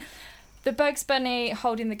pleasant evening. The Bugs Bunny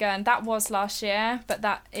holding the gun, that was last year, but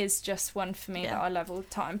that is just one for me that I love all the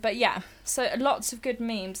time. But yeah, so lots of good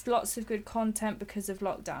memes, lots of good content because of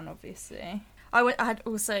lockdown, obviously. I had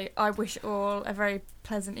also, I wish all a very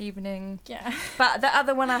pleasant evening. Yeah. But the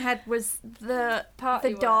other one I had was the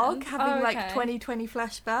Party dog one. having Oh, like okay. 2020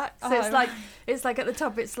 flashback. So Oh, it's like at the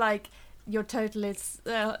top it's like, your total is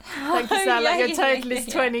thank you, Sal, like your total is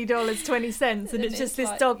 $20.20, and it's just this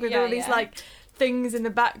like, dog with all these yeah. like things in the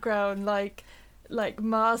background, like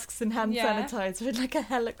masks and hand Yeah. sanitizer and like a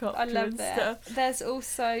helicopter I love and that. stuff. There's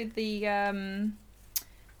also the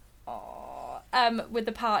with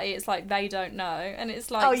the party, it's like they don't know, and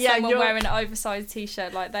it's like someone wearing an oversized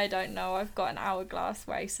t-shirt, like they don't know I've got an hourglass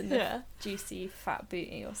waist and a juicy fat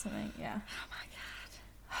booty or something. Yeah. Oh my god.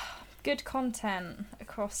 Good content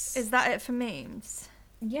across. Is that it for memes?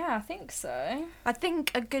 Yeah, I think so. I think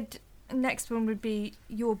a good next one would be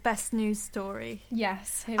your best news story.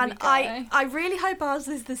 Yes, here and we go. I really hope ours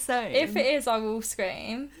is the same. If it is, I will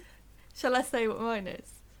scream. Shall I say what mine is?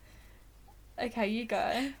 Okay, you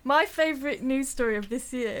go. My favourite news story of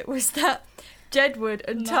this year was that Jedward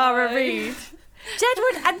and Tara Reid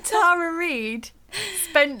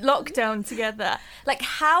spent lockdown together. Like,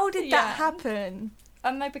 how did that happen?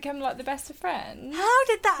 And they become like the best of friends. How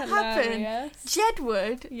did that happen? Hilarious.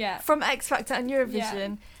 Jedward from X Factor and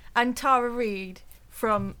Eurovision, and Tara Reid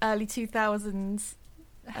from early 2000s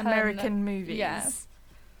American movies. Yeah.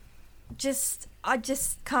 I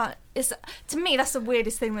just can't. To me, that's the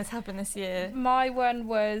weirdest thing that's happened this year. My one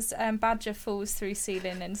was Badger falls through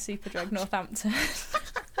ceiling in Superdrug Northampton.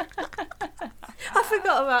 I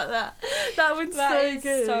forgot about that. That one's That so is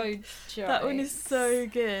good. so That one is so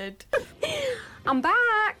good. I'm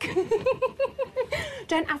back.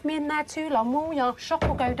 Don't have me in there too long, will you? Shop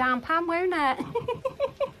will go down, Pam, won't it?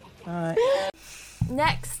 Right.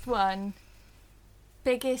 Next one.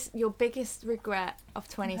 Your biggest regret of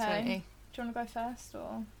 2020. Okay. Do you want to go first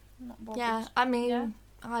or not bothered? Yeah, I mean,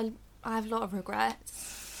 I have a lot of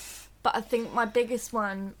regrets, but I think my biggest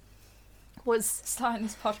one was starting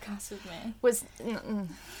this podcast with me.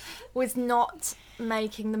 Was not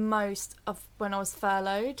making the most of when I was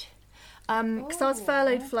furloughed. Because I was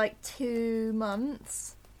furloughed for like 2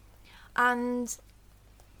 months, and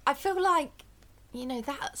I feel like,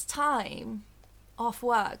 that's time off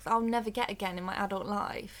work that I'll never get again in my adult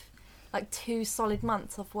life. Like 2 solid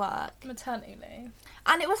months of work. Maternity leave.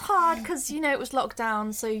 And it was hard because, it was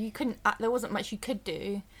lockdown, so you couldn't, there wasn't much you could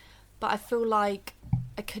do. But I feel like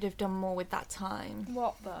I could have done more with that time.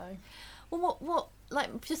 What though? Well, what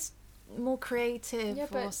like just more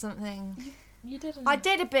creative or something. You didn't. I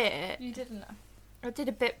did a bit. You didn't. I did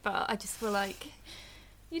a bit, but I just feel like...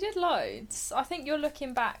 You did loads. I think you're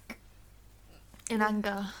looking back In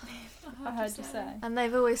anger. I heard you say. And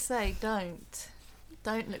they've always say, don't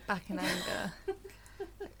look back in anger.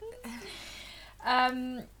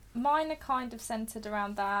 Mine are kind of centred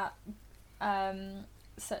around that,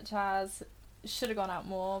 such as should have gone out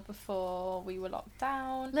more before we were locked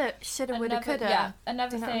down. Look, shoulda, woulda, coulda. Yeah,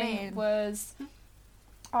 another Do you know what I thing mean? was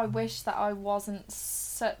I wish that I wasn't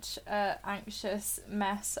such a anxious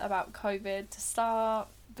mess about COVID to start,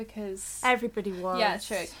 because Everybody was. yeah,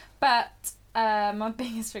 true. But my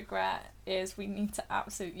biggest regret is we need to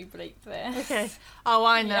absolutely bleep this. Okay. Oh,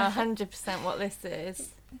 I know Yeah. 100% what this is.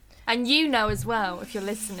 And you know as well, if you're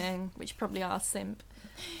listening, which you probably are, simp.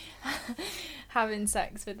 Having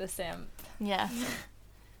sex with a simp. Yeah.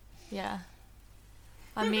 Yeah.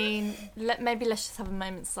 I mean, maybe let's just have a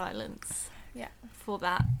moment's silence. Yeah. For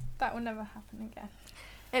that. That will never happen again.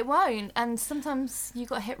 It won't, and sometimes you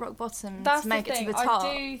got to hit rock bottom That's to make the it thing. to the top.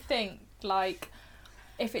 I do think, like,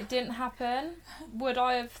 if it didn't happen, would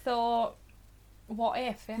I have thought, what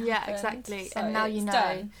if it Yeah, happened? exactly. So And now you it's know.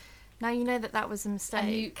 done. Now you know that was a mistake.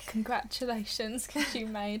 And you, congratulations, because you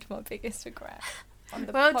made my biggest regret on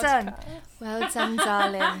the Well podcast. done. Well done,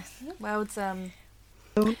 darling. Well done.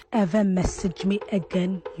 Don't ever message me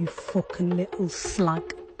again, you fucking little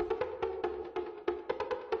slag.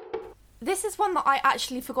 This is one that I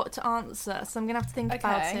actually forgot to answer, so I'm going to have to think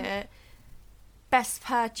about Okay. it. Best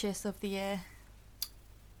purchase of the year.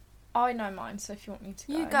 I know mine, so if you want me to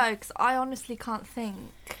go. You go, because I honestly can't think.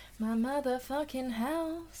 My motherfucking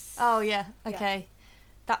house. Oh, yeah. Okay.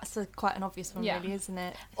 That's quite an obvious one, Yeah. really, isn't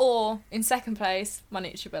it? Or, in second place, my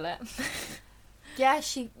NutriBullet. Yeah,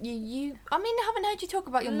 you. I mean, I haven't heard you talk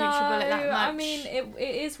about your NutriBullet that much. I mean, it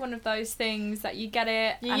is one of those things that you get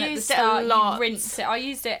it, You and at the used it a start lot. you rinse it. I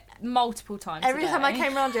used it multiple times Every a time I day.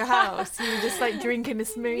 came round your house, you were just like drinking a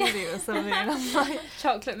smoothie or something. And I'm like,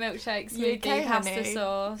 chocolate milkshake smoothie, UK pasta honey.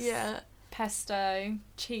 sauce, Yeah. pesto,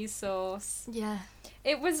 cheese sauce. Yeah.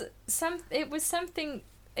 It was something.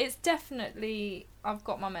 It's definitely. I've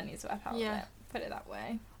got my money's worth out of it. Put it that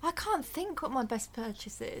way. I can't think what my best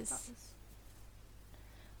purchase is.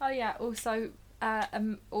 Oh yeah. Also,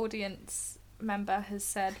 audience member has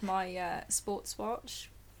said my sports watch.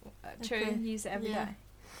 True. Okay. Use it every day. Yeah.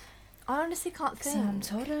 I honestly can't think. So I'm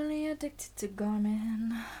totally addicted to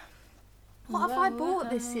Garmin. What have I bought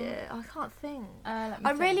this year? I can't think. Let me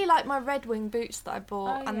I really think. like my Red Wing boots that I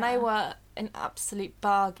bought, Oh, and yeah. they were an absolute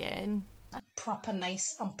bargain. Proper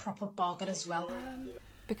nice and proper bargain as well.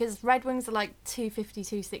 Because Red Wings are like $250,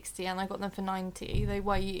 $260, and I got them for $90. They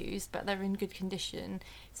were used, but they're in good condition.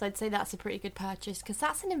 So I'd say that's a pretty good purchase, because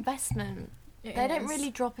that's an investment. It They don't is. really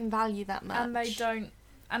drop in value that much. And they don't.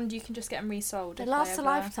 And you can just get them resold. They if last a ever-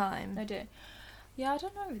 lifetime. They do. Yeah, I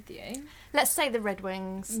don't know with you. Let's say the Red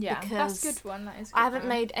Wings. Yeah, because that's a good one. That is. A good I haven't one.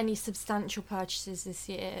 made any substantial purchases this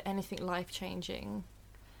year, anything life-changing.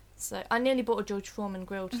 So I nearly bought a George Foreman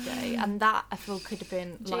grill today, and that I feel could have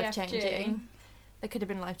been GFG. life-changing. It could have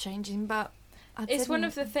been life-changing, but I It's one didn't.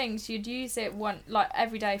 of the things you'd use it like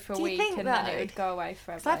every day for a Do you week, think and then though? it would go away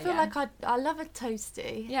forever. 'Cause I feel yeah. like I love a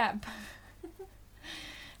toasty. Yeah.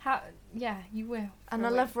 How? Yeah, you will. And for I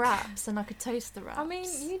a love week. wraps, and I could toast the wraps. I mean,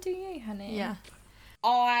 you do you, honey. Yeah.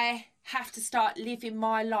 I have to start living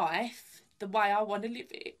my life the way I want to live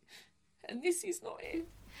it. And this is not it.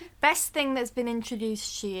 Best thing that's been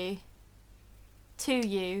introduced to you. To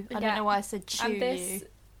you. I Yeah. don't know why I said to And this you.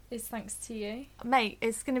 is thanks to you. Mate,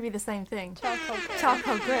 it's going to be the same thing. Charcoal grill.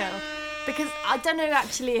 Charcoal grill. Because I don't know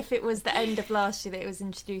actually if it was the end of last year that it was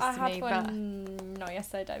introduced I to had me, one not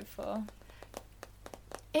yesterday, day before.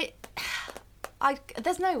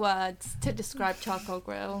 there's no words to describe charcoal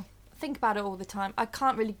grill. I think about it all the time. I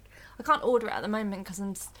can't order it at the moment because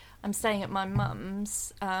I'm staying at my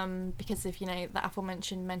mum's because of the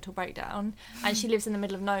aforementioned mental breakdown, and she lives in the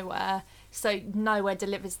middle of nowhere, so nowhere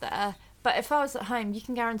delivers there. But if I was at home, you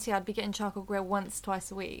can guarantee I'd be getting charcoal grill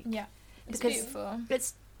twice a week. Yeah, it's Because beautiful.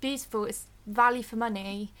 It's beautiful. It's value for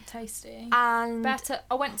money. Tasty. And better.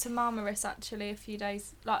 I went to Marmaris actually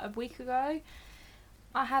a week ago.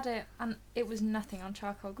 I had it and it was nothing on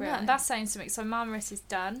charcoal grill. No. And that's saying something. So Marmaris is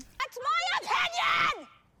done. That's my opinion!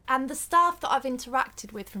 And the staff that I've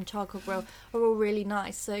interacted with from Charcoal Grill are all really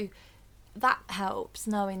nice, so that helps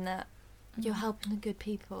knowing that you're helping the good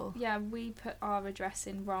people. Yeah, we put our address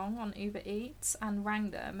in wrong on Uber Eats and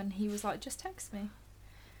rang them, and he was like, "Just text me."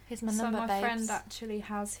 Here's my so number, my babes. friend actually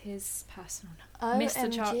has his personal number,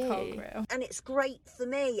 Mr. Charcoal Grill. And it's great for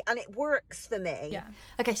me, and it works for me. Yeah.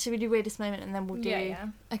 Okay, should we do weirdest moment and then we'll do... Yeah.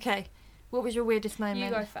 Okay, what was your weirdest moment? You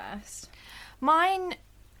go first. Mine...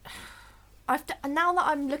 now that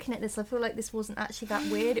I'm looking at this, I feel like this wasn't actually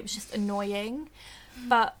that weird. It was just annoying.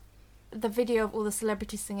 But the video of all the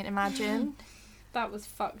celebrities singing Imagine... That was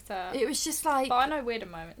fucked up. It was just like... But I know weirder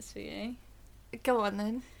moments for you. Go on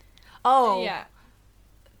then. Oh. Yeah.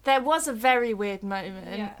 There was a very weird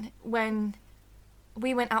moment Yeah. when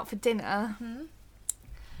we went out for dinner. Mhm.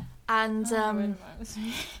 And weirder moments for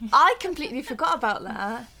you. I completely forgot about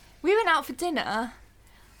that. We went out for dinner,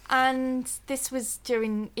 and this was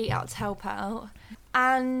during Eat Out to Help Out,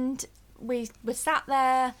 and we were sat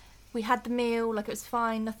there, we had the meal, like it was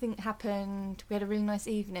fine, nothing happened, we had a really nice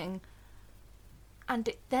evening, and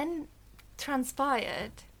it then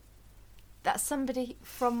transpired that somebody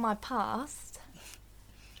from my past,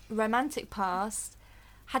 romantic past,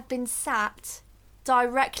 had been sat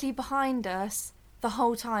directly behind us the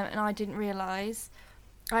whole time, and I didn't realise.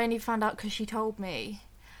 I only found out because she told me.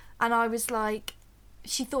 And I was like,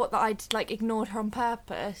 she thought that I'd like ignored her on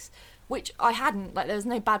purpose, which I hadn't. Like, there was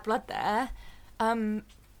no bad blood there,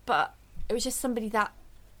 but it was just somebody that,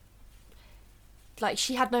 like,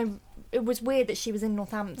 she had no. It was weird that she was in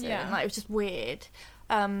Northampton. Yeah. Like, it was just weird.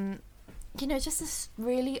 You know, just this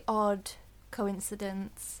really odd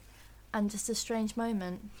coincidence, and just a strange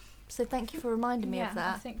moment. So thank you for reminding me of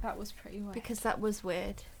that. I think that was pretty weird. Because that was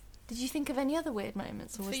weird. Did you think of any other weird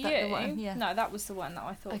moments, or was For that you? the one? Yeah. No, that was the one that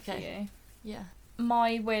I thought for you. Yeah.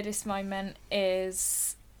 My weirdest moment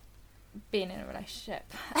is being in a relationship.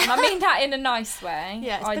 And I mean that in a nice way.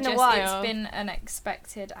 Yeah, it's been a while. It's been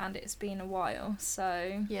unexpected and it's been a while.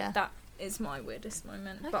 So yeah, that is my weirdest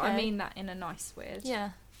moment. But I Okay. mean that in a nice weird.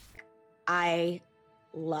 Yeah. I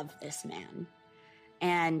love this man,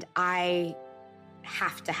 and I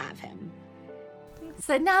have to have him.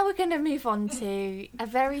 So now we're going to move on to a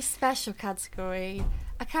very special category,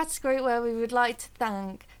 a category where we would like to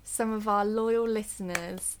thank some of our loyal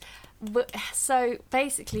listeners. So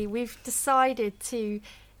basically, we've decided to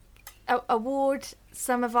award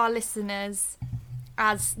some of our listeners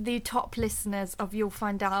as the top listeners of You'll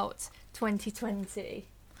Find Out 2020.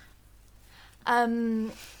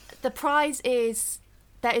 The prize is,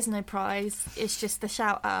 there is no prize, it's just the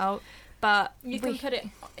shout out. But You can put it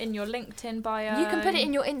in your LinkedIn bio. You can put it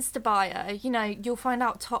in your Insta bio. You know, You'll Find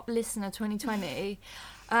Out top listener 2020.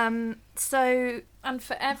 So, and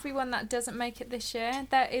for everyone that doesn't make it this year,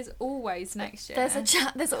 there is always next year.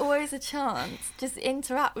 There's always a chance. Just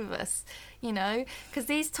interact with us, you know, because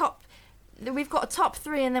we've got a top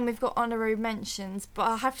 3 and then we've got honorary mentions. But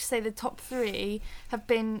I have to say the top 3 have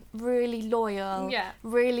been really loyal. Yeah.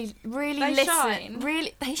 Really They shine.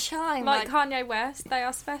 Really, they shine. Like Kanye West, they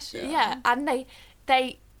are special. Yeah, and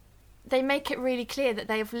they make it really clear that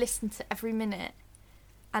they have listened to every minute,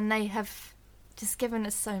 and they have just given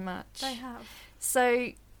us so much. They have.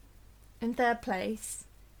 So, in third place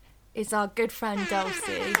is our good friend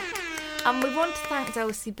Dulcie, and we want to thank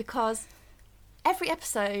Dulcie because every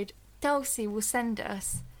episode Dulcie will send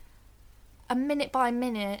us a minute by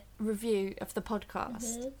minute review of the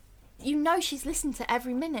podcast. Mm-hmm. You know she's listened to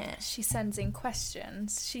every minute. She sends in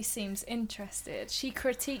questions. She seems interested. She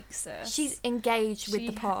critiques us. She's engaged with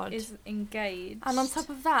the pod. She is engaged. And on top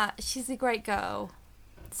of that, she's a great girl.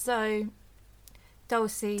 So,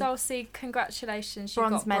 Dulcie, congratulations.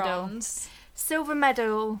 Bronze You got medal. bronze. Silver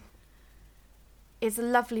medal is a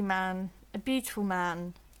lovely man, a beautiful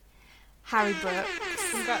man, Harry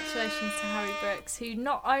Brooks. Congratulations to Harry Brooks, who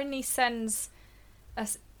not only sends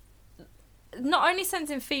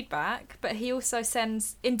in feedback, but he also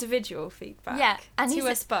sends individual feedback. Yeah, and to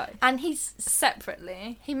us both. And he's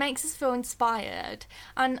separately. He makes us feel inspired.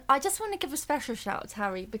 And I just want to give a special shout out to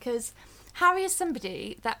Harry, because Harry is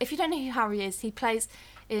somebody that, if you don't know who Harry is, he plays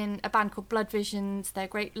in a band called Blood Visions. They're a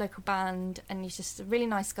great local band, and he's just a really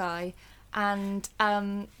nice guy. And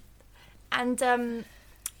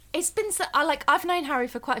it's been so, I've known Harry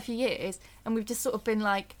for quite a few years, and we've just sort of been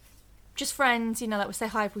like just friends, you know, like we say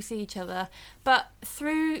hi if we see each other. But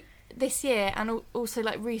through this year, and also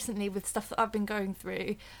like recently with stuff that I've been going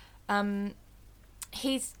through,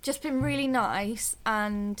 he's just been really nice,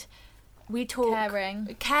 and we talk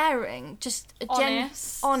caring, just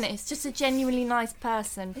honest, just a genuinely nice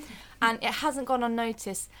person, and it hasn't gone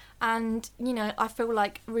unnoticed. And you know, I feel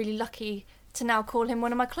like really lucky to now call him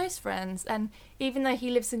one of my close friends. And even though he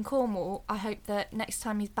lives in Cornwall, I hope that next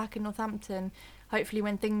time he's back in Northampton, hopefully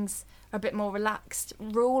when things are a bit more relaxed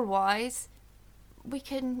rule-wise, we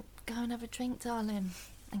can go and have a drink, darling,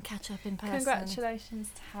 and catch up in person. Congratulations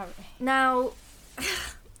to Harry. Now,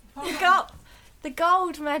 the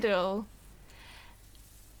gold medal,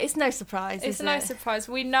 it's no surprise, It's is no it? surprise.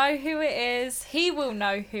 We know who it is. He will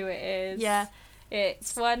know who it is. Yeah.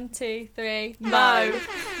 It's 1, 2, 3.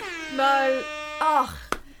 Mo. Oh,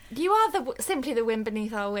 you are simply the wind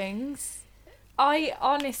beneath our wings. I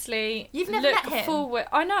honestly You've never look met him? forward.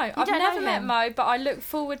 I know. I've don't never know met him? Mo, but I look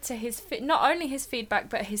forward to his not only his feedback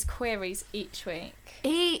but his queries each week.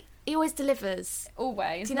 He always delivers.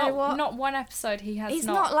 Always. Do you know what? Not one episode he has. He's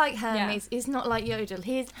not like Hermes. He's not like Yodel.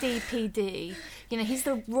 He's DPD. You know, he's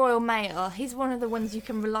the Royal Mail. He's one of the ones you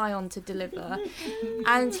can rely on to deliver,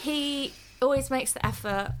 and he always makes the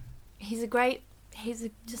effort. He's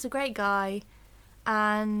just a great guy,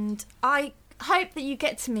 and I hope that you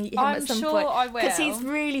get to meet him I'm at some sure point. I will. Because he's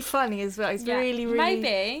really funny as well. He's Yeah. really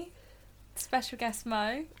Maybe special guest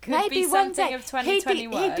Mo could maybe be one something day of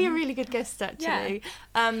 2021. he'd be a really good guest actually.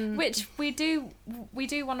 Which we do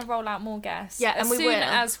want to roll out more guests. Yeah, and as we soon will.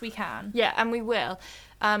 as we can. Yeah, and we will.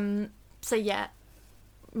 So yeah,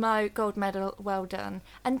 Mo, gold medal, well done.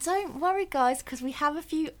 And don't worry, guys, because we have a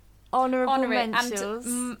few honourable mentions.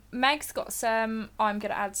 And Meg's got some. I'm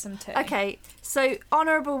going to add some too. Okay, so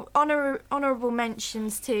honourable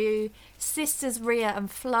mentions to sisters Ria and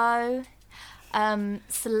Flo,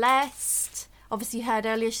 Celeste. Obviously, you heard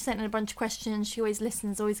earlier, she sent in a bunch of questions. She always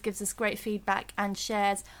listens, always gives us great feedback and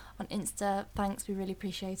shares on Insta. Thanks, we really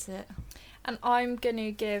appreciate it. And I'm going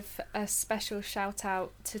to give a special shout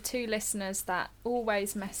out to 2 listeners that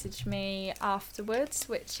always message me afterwards,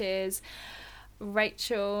 which is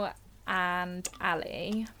Rachel and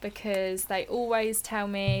Ali, because they always tell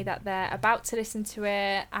me that they're about to listen to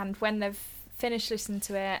it, and when they've finished listening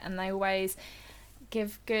to it, and they always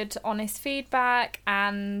give good, honest feedback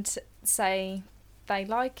and say they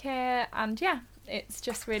like it, and yeah, it's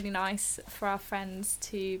just really nice for our friends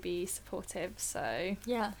to be supportive. So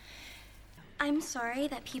yeah. I'm sorry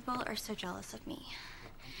that people are so jealous of me,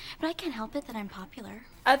 but I can't help it that I'm popular.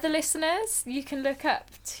 Other listeners, you can look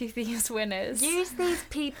up to these winners. Use these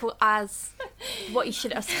people as what you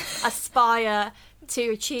should aspire to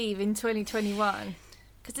achieve in 2021.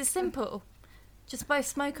 Because it's simple. Just both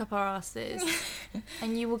smoke up our asses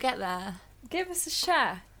and you will get there. Give us a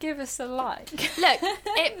share. Give us a like. Look,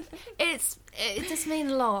 it does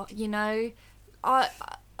mean a lot, you know.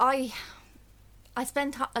 I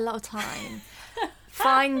spent a lot of time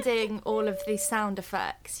finding all of these sound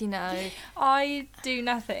effects, you know. I do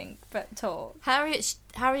nothing but talk. Harriet,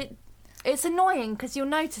 it's annoying because you'll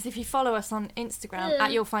notice if you follow us on Instagram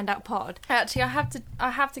at You'll Find Out Pod. Actually, I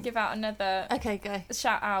have to give out another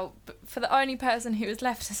shout out for the only person who has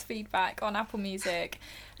left us feedback on Apple Music,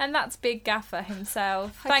 and that's Big Gaffer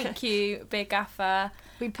himself. Okay. Thank you, Big Gaffer.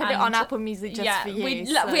 We put it on Apple Music just for you.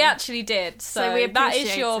 We actually did. So we that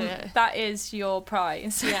appreciate is your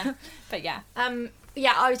prize. Yeah. But yeah.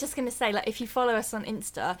 Yeah, I was just going to say, like, if you follow us on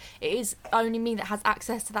Insta, it is only me that has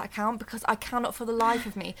access to that account because I cannot for the life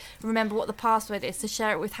of me remember what the password is to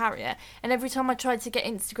share it with Harriet. And every time I tried to get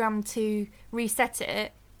Instagram to reset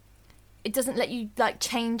it, it doesn't let you, like,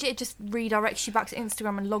 change it. It just redirects you back to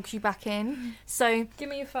Instagram and logs you back in. So give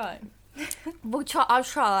me your phone. I'll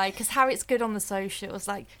try, because Harriet's good on the socials.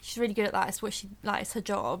 Like, she's really good at that. It's what it's her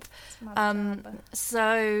job.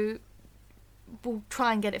 So we'll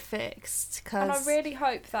try and get it fixed. And I really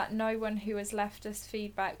hope that no one who has left us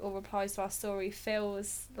feedback or replies to our story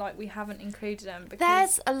feels like we haven't included them. Because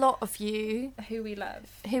there's a lot of you who we love,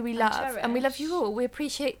 and we love you all. We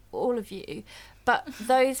appreciate all of you, but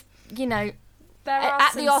those, you know,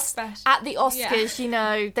 at the Oscars, you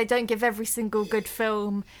know, they don't give every single good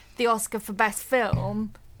film the Oscar for best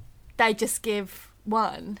film. They just give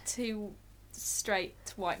one. 2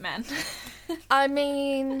 straight white men. I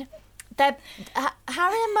mean, Harry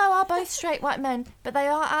and Mo are both straight white men, but they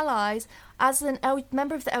are allies. As a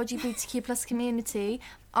member of the LGBTQ plus community,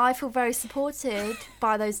 I feel very supported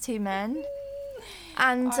by those 2 men.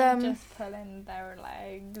 And I'm just pulling their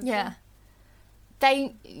legs. Yeah.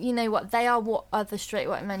 They, you know what, they are what other straight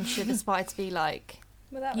white men should aspire to be like.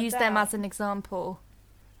 Without Use them as an example.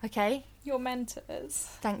 Okay? Your mentors.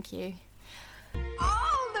 Thank you.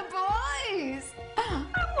 Oh, the boys! I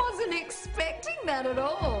wasn't expecting that at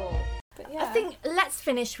all. But yeah. I think let's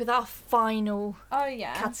finish with our final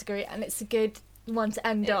category, and it's a good one to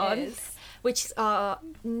end on, which is our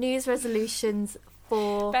news resolutions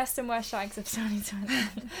for best and worst shags of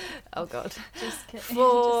 2020. Oh God. Just kidding.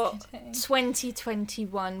 For just kidding.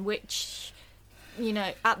 2021, which, you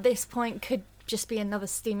know, at this point could just be another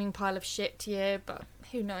steaming pile of shit year, but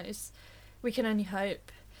who knows? We can only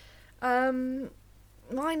hope.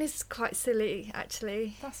 Mine is quite silly,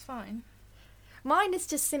 actually. That's fine. Mine is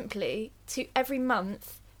just simply to every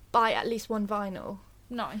month buy at least 1 vinyl.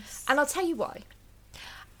 Nice. And I'll tell you why.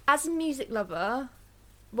 As a music lover,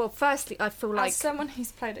 well, firstly, I feel like... As someone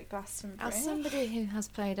who's played at Glastonbury. As somebody who has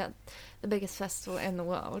played at the biggest festival in the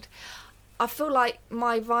world, I feel like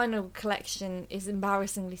my vinyl collection is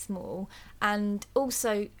embarrassingly small. And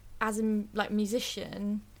also, as a like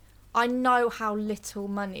musician, I know how little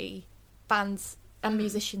money bands and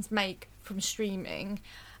musicians make from streaming,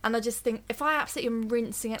 and I just think if I absolutely am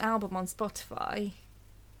rinsing an album on Spotify,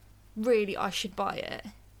 really I should buy it.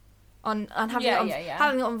 And having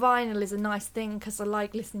having it on vinyl is a nice thing because I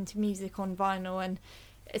like listening to music on vinyl, and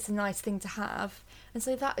it's a nice thing to have. And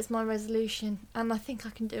so that is my resolution, and I think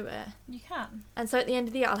I can do it. You can. And so at the end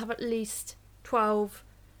of the year, I'll have at least 12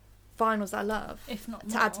 vinyls I love, if not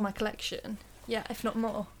to more. add to my collection. Yeah, if not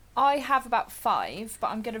more. I have about 5, but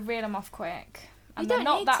I'm going to reel them off quick. And You they're don't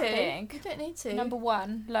not need that to. big. You don't need to. Number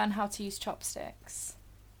 1, learn how to use chopsticks.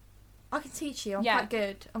 I can teach you. I'm Yeah, quite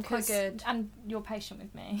good. I'm quite 'cause- good. And you're patient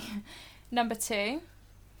with me. Number 2,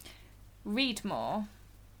 read more.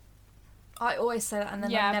 I always say that, and then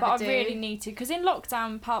I Yeah, never but do. I really need to. Because in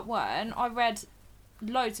lockdown part 1, I read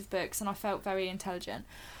loads of books and I felt very intelligent.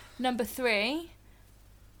 Number 3,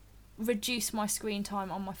 reduce my screen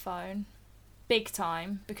time on my phone. Big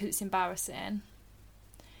time, because it's embarrassing.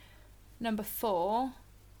 Number 4,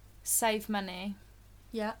 save money.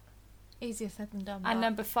 Yeah, easier said than done. And but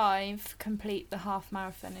number 5, complete the half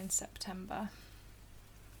marathon in September.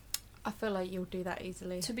 I feel like you'll do that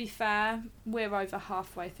easily. To be fair, we're over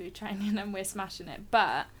halfway through training and we're smashing it,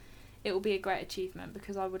 but it will be a great achievement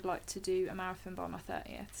because I would like to do a marathon by my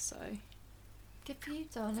 30th, so Good for you,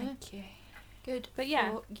 darling. thank you. Good But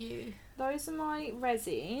yeah, for you. those are my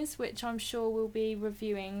resis, which I'm sure we'll be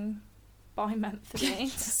reviewing bi-monthly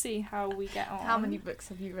to see how we get on. How many books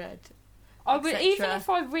have you read? I would, even etc.? if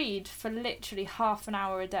I read for literally half an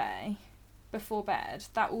hour a day before bed,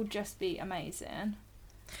 that will just be amazing.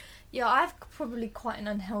 Yeah, I have probably quite an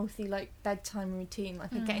unhealthy like bedtime routine.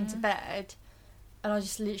 Like I get into bed and I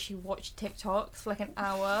just literally watch TikToks for like an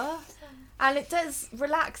hour, and it does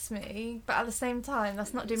relax me. But at the same time,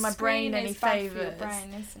 that's not doing my brain Screen any is bad for your favors. brain,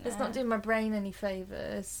 isn't It's it? not doing my brain any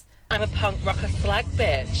favors. I'm a punk rocker slag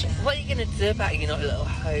bitch. What are you gonna do about it, you not little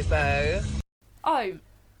hobo? Oh,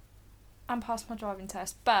 and passed my driving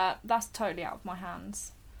test, but that's totally out of my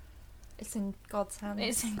hands. It's in God's hands.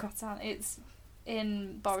 It's in God's hands. It's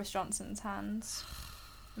in Boris Johnson's hands,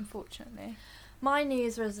 unfortunately. My New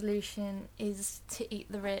Year's resolution is to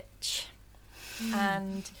eat the rich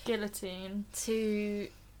and Guillotine. to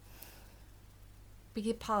be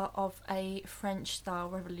a part of a French-style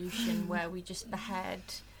revolution where we just behead.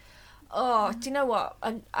 Oh, do you know what?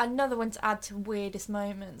 Another one to add to weirdest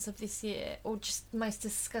moments of this year, or just most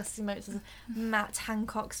disgusting moments, is Matt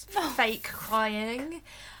Hancock's fake crying.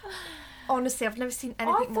 Honestly, I've never seen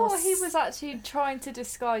anything I more. thought he was actually trying to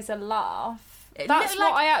disguise a laugh. It That's looked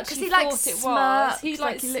what like- I 'cause actually he, like, thought it was. smirks, He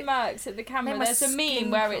like, he look- smirks at the camera. Made my There's a meme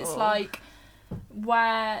skin where it's crawl. like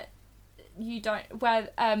where you don't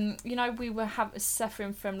you know, we were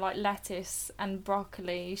suffering from like lettuce and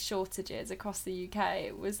broccoli shortages across the UK.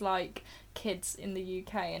 It was like kids in the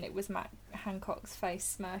UK, and it was Matt Hancock's face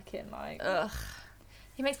smirking like. Ugh.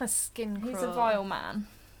 He makes my skin crawl. He's a vile man.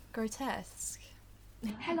 Grotesque.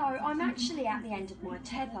 Hello, I'm actually at the end of my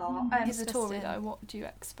tether. He's a Tory though. What do you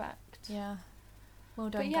expect? Yeah. Well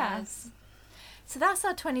done, But yeah. guys. So that's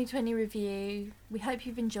our 2020 review. We hope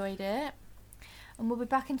you've enjoyed it. And we'll be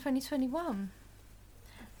back in 2021.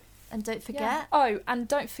 And don't forget... Yeah. Oh, and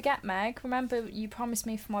don't forget, Meg, remember you promised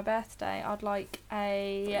me for my birthday I'd like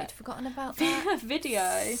I'd forgotten about that.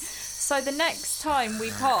 video. So the next time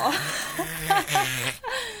we pod...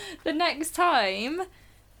 the next time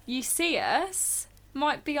you see us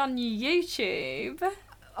might be on YouTube.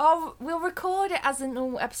 Oh, we'll record it as a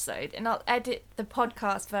normal episode and I'll edit the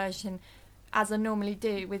podcast version as I normally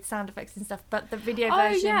do with sound effects and stuff, but the video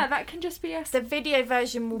version... Oh yeah, that can just be us. The video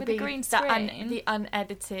version will With be a green the, screen. the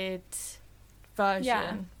unedited version.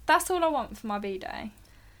 Yeah, that's all I want for my B-Day.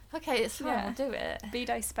 Okay, it's fine, Yeah. we'll do it.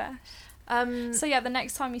 B-Day spec. So So yeah, the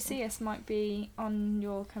next time you see us might be on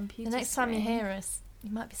your computer the next time you screen. hear us,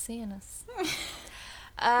 you might be seeing us.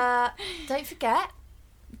 Don't forget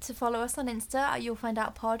to follow us on Insta at You'll Find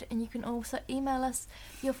Out Pod, and you can also email us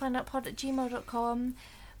you'llfindoutpod@gmail.com.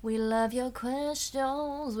 We love your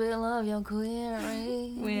questions, we love your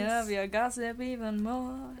queries. We love your gossip even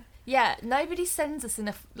more. Yeah, nobody sends us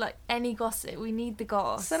enough, like, any gossip. We need the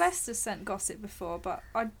goss. Celeste sent gossip before, but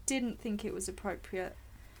I didn't think it was appropriate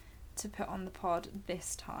to put on the pod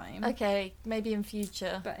this time. Okay, maybe in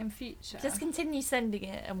future. But in future. Just continue sending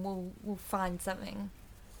it and we'll find something.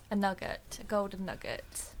 A nugget, a golden nugget.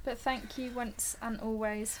 But thank you once and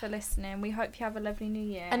always for listening. We hope you have a lovely new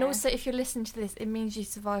year. And also, if you're listening to this, it means you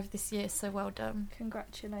survived this year, so well done.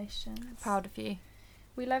 Congratulations. Proud of you.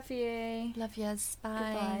 We love you. Love yous.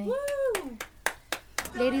 Bye.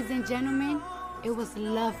 Goodbye. Ladies and gentlemen, it was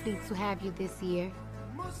lovely to have you this year.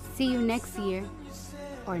 See you next year.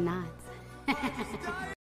 Or not.